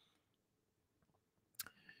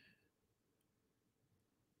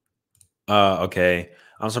 Okay.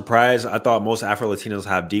 I'm surprised. I thought most Afro Latinos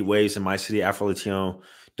have deep waves. In my city, Afro Latino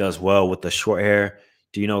does well with the short hair.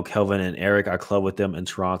 Do you know Kelvin and Eric? I club with them in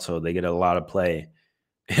Toronto. They get a lot of play.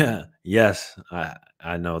 Yeah. Yes,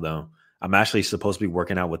 I know them. I'm actually supposed to be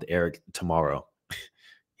working out with Eric tomorrow.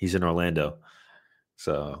 He's in Orlando.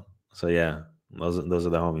 So yeah, those are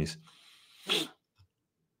the homies.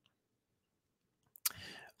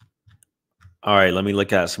 All right, let me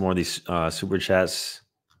look at some more of these super chats.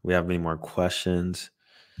 We have many more questions.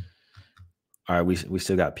 All right, we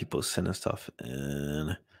still got people sending stuff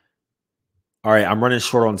in. All right, I'm running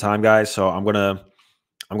short on time, guys. So I'm gonna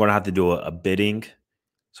have to do a bidding.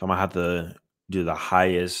 So I'm gonna have to do the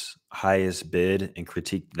highest bid and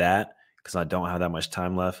critique that because I don't have that much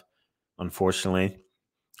time left, unfortunately.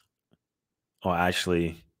 Oh,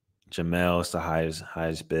 actually, Jamel is the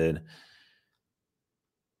highest bid.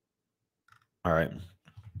 All right,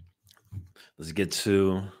 let's get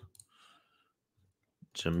to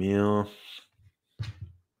Jamil.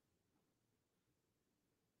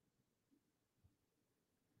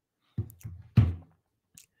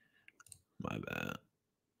 My bad.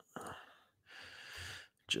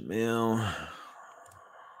 Jamil.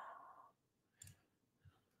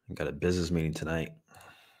 I got a business meeting tonight.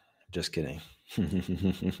 Just kidding.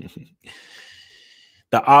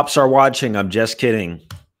 The ops are watching. I'm just kidding.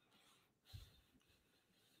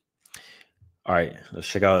 All right, let's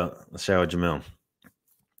check out Jamil.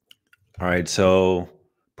 All right, so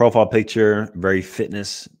profile picture, very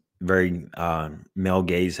fitness, very male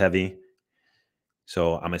gaze heavy.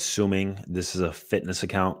 So I'm assuming this is a fitness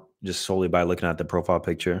account just solely by looking at the profile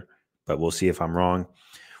picture, but we'll see if I'm wrong.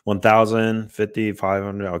 1,000, 50,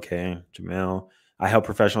 500. Okay, Jamil. I help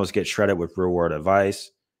professionals get shredded with real world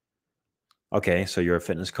advice. Okay, so you're a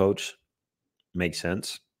fitness coach. Makes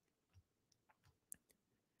sense.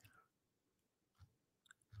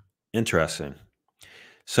 Interesting.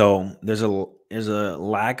 So there's a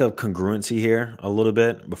lack of congruency here a little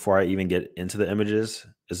bit before I even get into the images.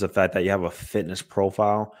 Is the fact that you have a fitness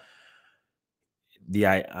profile.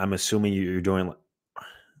 I'm assuming you're doing.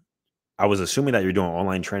 I was assuming that you're doing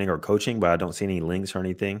online training or coaching, but I don't see any links or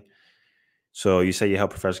anything. So you say you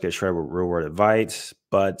help professionals get shredded with real world advice,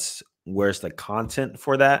 but where's the content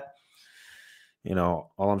for that?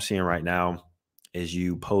 All I'm seeing right now is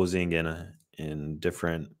you posing in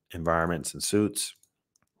different environments and suits.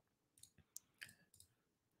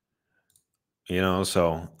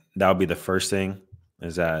 So that would be the first thing,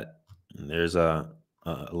 is that there's a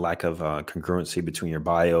lack of congruency between your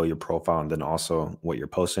bio, your profile, and then also what you're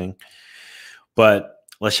posting. But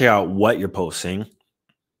let's check out what you're posting.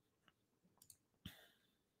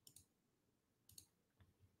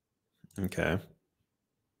 Okay.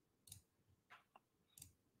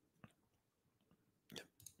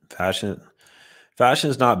 Fashion. Fashion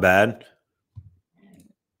is not bad.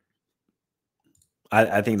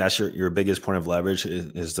 I think that's your biggest point of leverage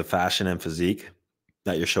is the fashion and physique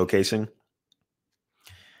that you're showcasing.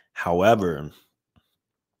 However,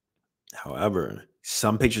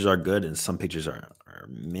 some pictures are good and some pictures are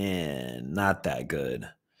man, not that good.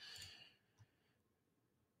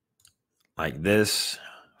 Like this,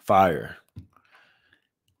 fire.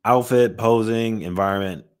 Outfit, posing,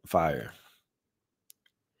 environment, fire.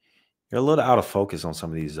 You're a little out of focus on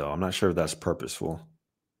some of these though. I'm not sure if that's purposeful.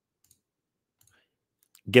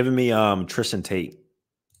 Giving me Tristan Tate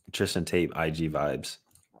IG vibes.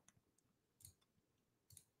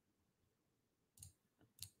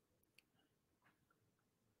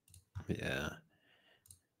 Yeah.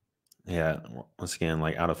 Yeah, once again,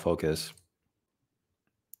 like out of focus.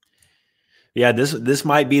 Yeah, this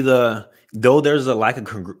might be though there's a lack of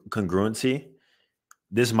congruency.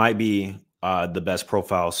 This might be the best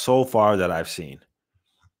profile so far that I've seen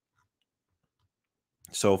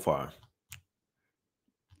so far.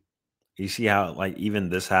 You see how like even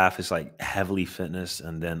this half is like heavily fitness,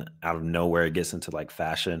 and then out of nowhere it gets into like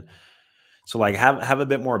fashion. So like have a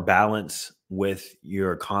bit more balance with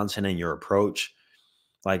your content and your approach.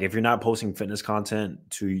 Like if you're not posting fitness content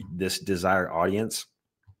to this desired audience,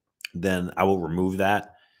 then I will remove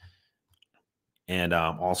that, and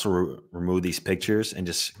also remove these pictures and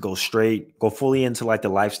just go fully into like the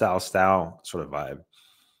lifestyle style sort of vibe.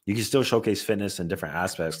 You can still showcase fitness in different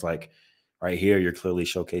aspects. Like right here, you're clearly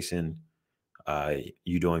showcasing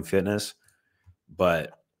you doing fitness,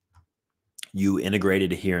 but you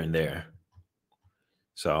integrated it here and there.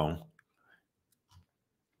 So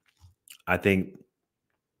I think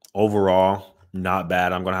overall, not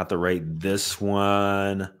bad. I'm gonna have to rate this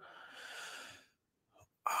one.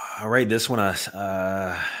 I rate this one a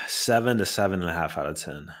 7 to 7.5 out of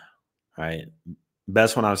 10. Right,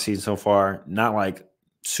 best one I've seen so far. Not like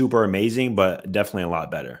super amazing, but definitely a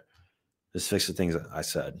lot better. Just fix the things that I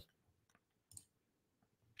said.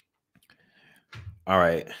 All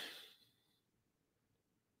right.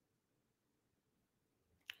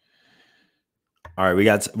 All right, we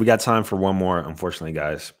got time for one more, unfortunately,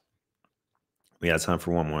 guys. We got time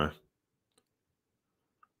for one more.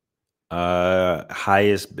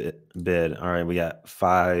 Highest bid. All right, we got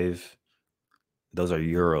 5. Those are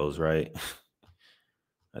euros, right?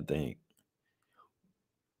 I think.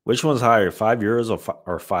 Which one's higher, €5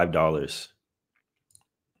 or $5?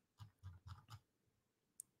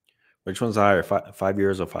 Which one's higher,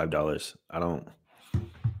 €5 or $5? I don't.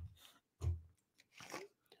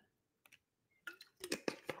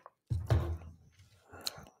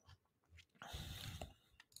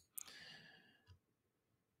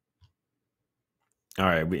 All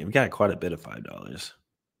right, we got quite a bit of $5.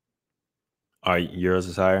 All right, euros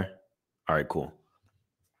is higher. All right, cool.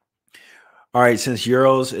 All right, since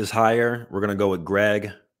euros is higher, we're gonna go with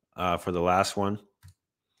Greg for the last one.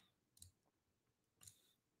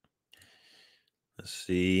 Let's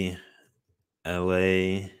see,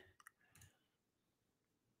 LA,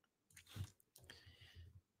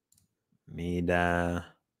 Mida,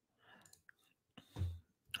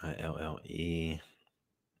 ILLE.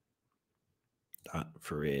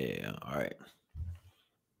 For real. All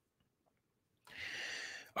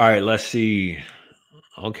right. Let's see.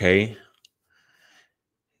 Okay,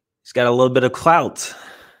 he's got a little bit of clout.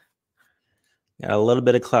 Got a little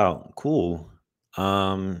bit of clout. Cool.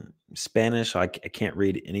 Spanish. I can't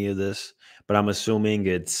read any of this, but I'm assuming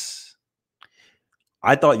it's.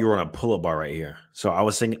 I thought you were on a pull-up bar right here, so I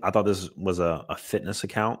was thinking. I thought this was a fitness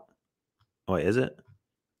account. Oh, is it?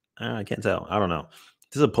 I can't tell. I don't know.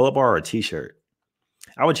 This is a pull-up bar or a t-shirt.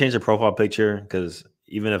 I would change the profile picture because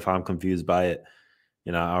even if I'm confused by it,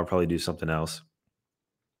 I would probably do something else.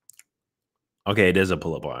 Okay, it is a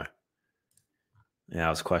pull-up bar. Yeah, I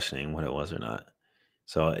was questioning what it was or not.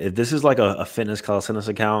 So if this is like a fitness calisthenics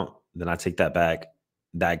account, then I take that back.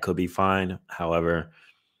 That could be fine. However,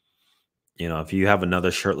 if you have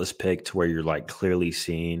another shirtless pic to where you're like clearly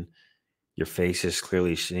seen, your face is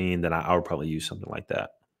clearly seen, then I would probably use something like that.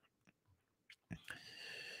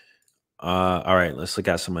 All right, let's look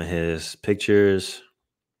at some of his pictures.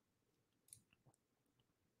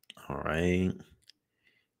 All right.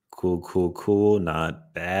 Cool, cool, cool.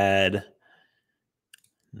 Not bad.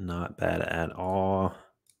 Not bad at all.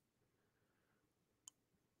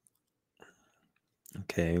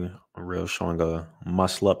 Okay, a real showing a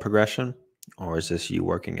muscle up progression, or is this you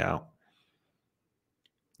working out?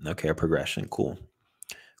 Okay, a progression. Cool,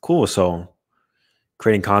 cool. So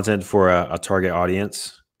creating content for a target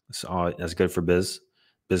audience. That's good for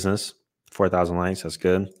business. 4,000 likes. That's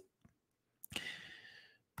good.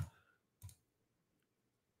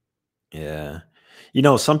 Yeah,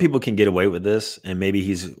 some people can get away with this, and maybe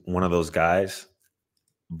he's one of those guys.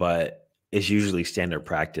 But it's usually standard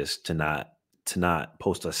practice to not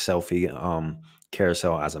post a selfie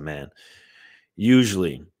carousel as a man.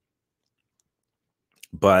 Usually,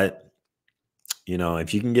 but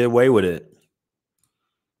if you can get away with it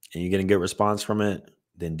and you're getting good response from it,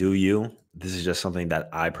 then do you. This is just something that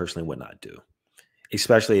I personally would not do,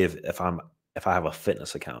 especially if I have a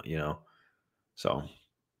fitness account. So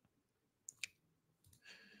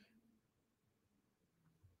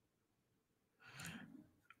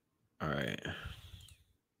all right.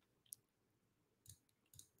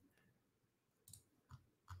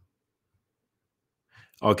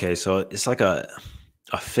 Okay, so it's like a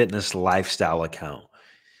fitness lifestyle account.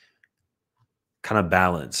 kind of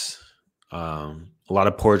balance. A lot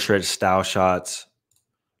of portrait style shots,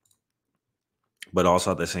 but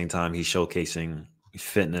also at the same time, he's showcasing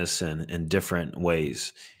fitness in different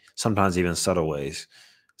ways, sometimes even subtle ways.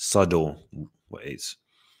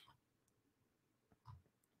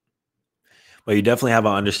 But you definitely have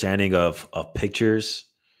an understanding of pictures.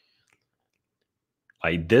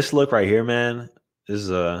 Like this look right here, man. This is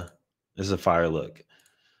a fire look.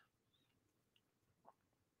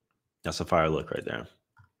 That's a fire look right there.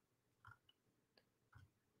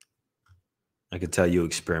 I could tell you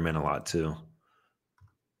experiment a lot too.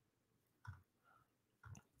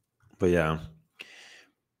 But yeah,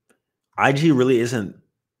 IG really isn't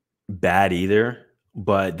bad either.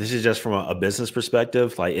 But this is just from a business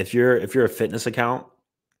perspective. Like if you're a fitness account,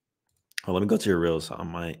 oh, let me go to your reels. I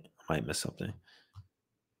might miss something.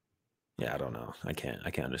 Yeah, I don't know. I can't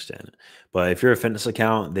understand it. But if you're a fitness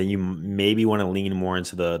account, then you maybe want to lean more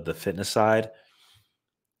into the fitness side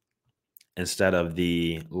instead of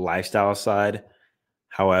the lifestyle side.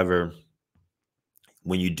 However,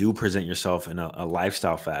 when you do present yourself in a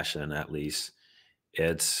lifestyle fashion, at least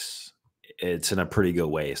it's it's in a pretty good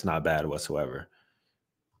way. It's not bad whatsoever.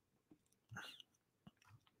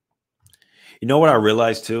 You know what I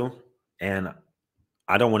realized too, and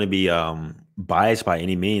I don't want to be biased by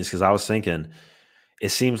any means because I was thinking it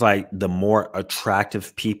seems like the more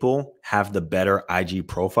attractive people have the better IG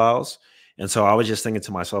profiles. And so I was just thinking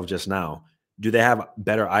to myself just now, do they have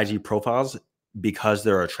better IG profiles because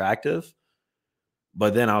they're attractive?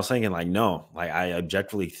 But then I was thinking, like, no, like I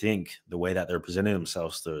objectively think the way that they're presenting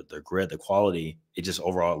themselves, the grit, the quality, it just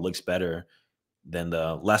overall looks better than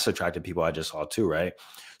the less attractive people I just saw too, right?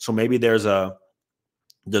 So maybe there's a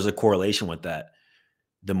correlation with that.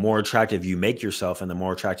 The more attractive you make yourself and the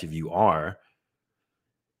more attractive you are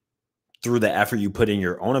through the effort you put in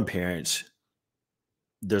your own appearance,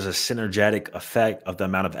 there's a synergetic effect of the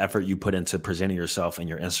amount of effort you put into presenting yourself in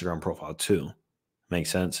your Instagram profile too.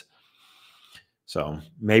 Makes sense? So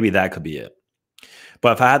maybe that could be it.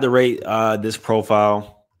 But if I had to rate this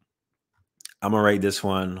profile, I'm gonna rate this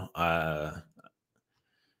one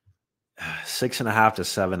 6.5 to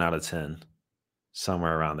 7 out of 10,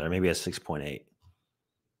 somewhere around there, maybe a 6.8.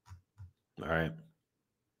 All right.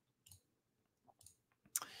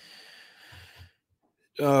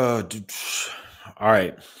 Dude. All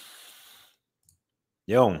right.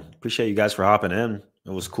 Yo, appreciate you guys for hopping in.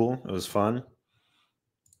 It was cool. It was fun. Let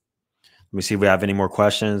me see if we have any more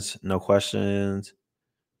questions. No questions.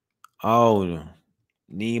 Oh,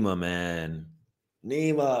 Nima, man.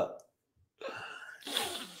 Nima.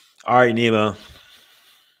 All right, Nima.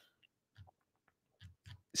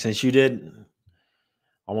 Since you did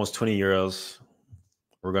almost 20 euros,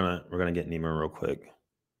 we're gonna get Nima real quick.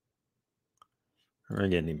 We're gonna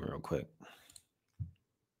get Nima real quick.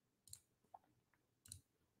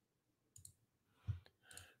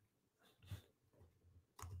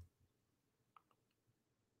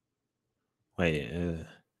 Wait,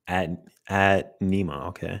 at Nima,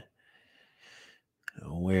 okay.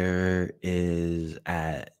 Where is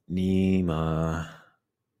at Nima?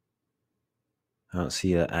 I don't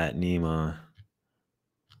see a at Nima.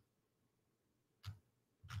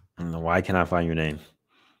 Why can't I find your name?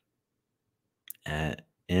 At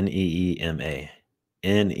Neema.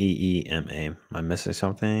 Neema. Am I missing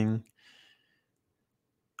something?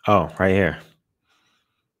 Oh, right here.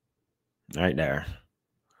 Right there.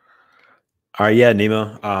 All right, yeah,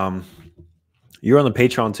 Nemo. You're on the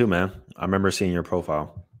Patreon too, man. I remember seeing your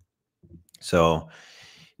profile. So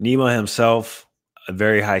Nemo himself, a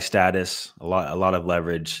very high status, a lot of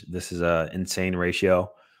leverage. This is a insane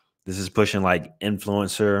ratio. This is pushing like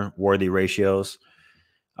influencer worthy ratios.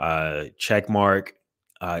 Check mark.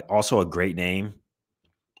 Also a great name.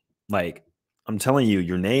 Like I'm telling you,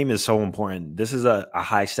 your name is so important. This is a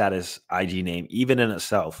high status IG name, even in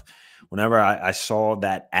itself. Whenever I saw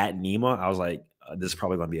that at Nima, I was like, this is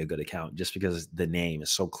probably going to be a good account just because the name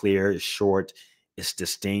is so clear, it's short, it's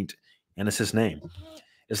distinct, and it's his name.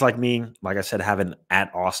 It's like me, like I said, having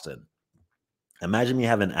at Austin. Imagine me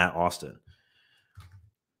having at Austin.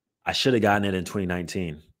 I should have gotten it in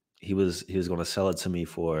 2019. He was going to sell it to me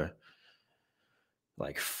for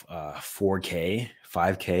like 4K,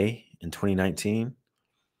 5K in 2019.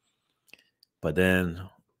 But then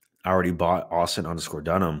I already bought Austin underscore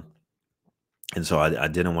Dunham. And so I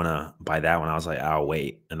didn't want to buy that one. I was like, I'll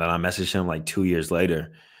wait. And then I messaged him like 2 years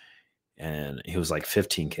later and he was like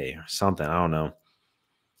 15K or something. I don't know.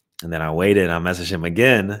 And then I waited and I messaged him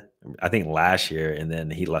again, I think last year. And then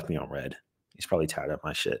he left me on red. He's probably tired of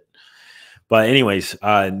my shit. But anyways,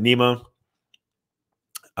 Nima,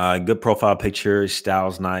 good profile picture.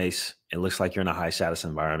 Style's nice. It looks like you're in a high status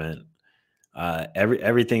environment.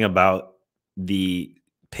 Everything about the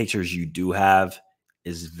pictures you do have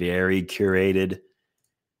is very curated.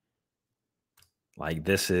 Like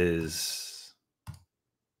this is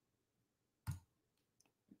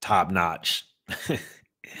top notch.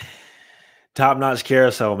 Top notch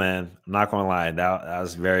carousel, man. I'm not gonna lie. That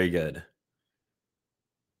was very good.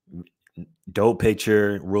 Dope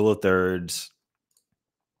picture, rule of thirds.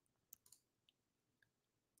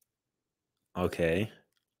 Okay.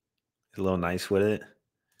 A little nice with it.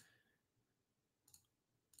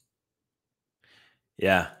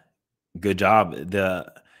 Yeah. Good job.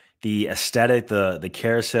 The aesthetic, the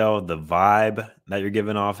carousel, the vibe that you're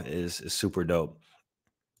giving off is super dope.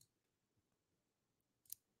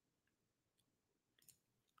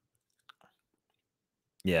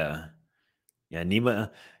 Yeah. Yeah,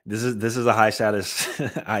 Nima, this is a high status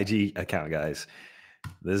IG account, guys.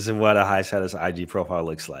 This is what a high status IG profile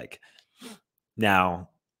looks like. Now,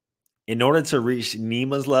 in order to reach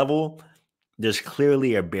Nima's level, there's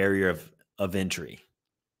clearly a barrier of entry.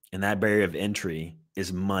 And that barrier of entry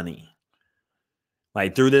is money.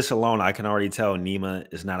 Like through this alone, I can already tell Nima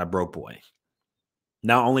is not a broke boy.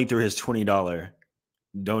 Not only through his $20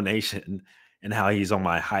 donation and how he's on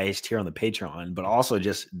my highest tier on the Patreon, but also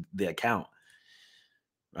just the account.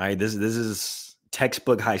 Right? This is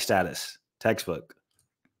textbook high status. Textbook.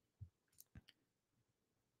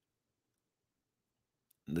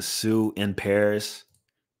 The suit in Paris.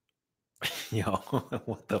 Yo,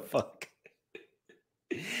 what the fuck?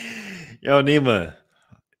 Yo, Nima.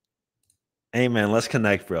 Hey man, let's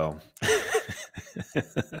connect, bro.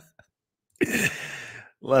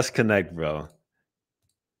 Let's connect, bro.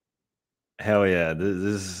 Hell yeah.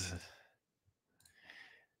 This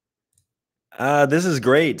is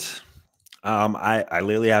great. I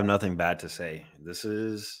literally have nothing bad to say. This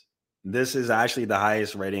is actually the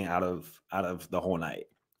highest rating out of the whole night.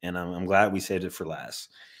 And I'm glad we saved it for last.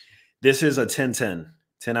 This is a 10-10,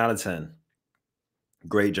 10 out of 10.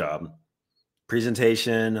 Great job.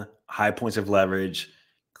 Presentation, high points of leverage,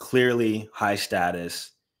 clearly high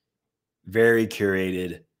status, very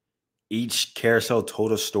curated. Each carousel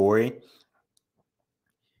told a story.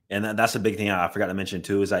 And that's a big thing I forgot to mention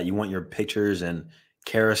too, is that you want your pictures and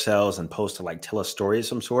carousels and posts to like tell a story of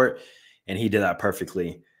some sort. And he did that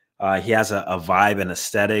perfectly. He has a vibe and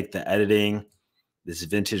aesthetic, the editing, this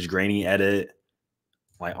vintage grainy edit,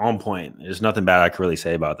 like on point. There's nothing bad I could really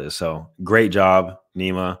say about this. So great job,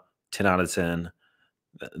 Nima. 10 out of 10.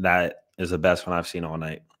 That is the best one I've seen all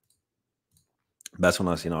night. Best one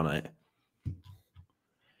I've seen all night.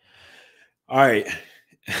 All right.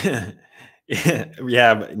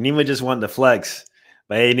 Yeah, Nima just wanted to flex.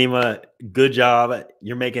 But hey, Nima, good job.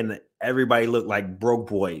 You're making everybody look like broke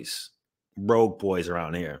boys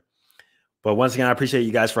around here. But once again, I appreciate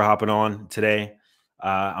you guys for hopping on today.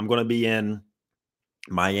 I'm going to be in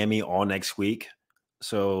Miami all next week.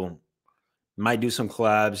 So might do some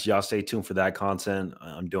collabs. Y'all stay tuned for that content.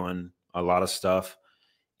 I'm doing a lot of stuff.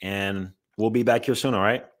 And we'll be back here soon, all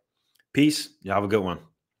right? Peace. Y'all have a good one.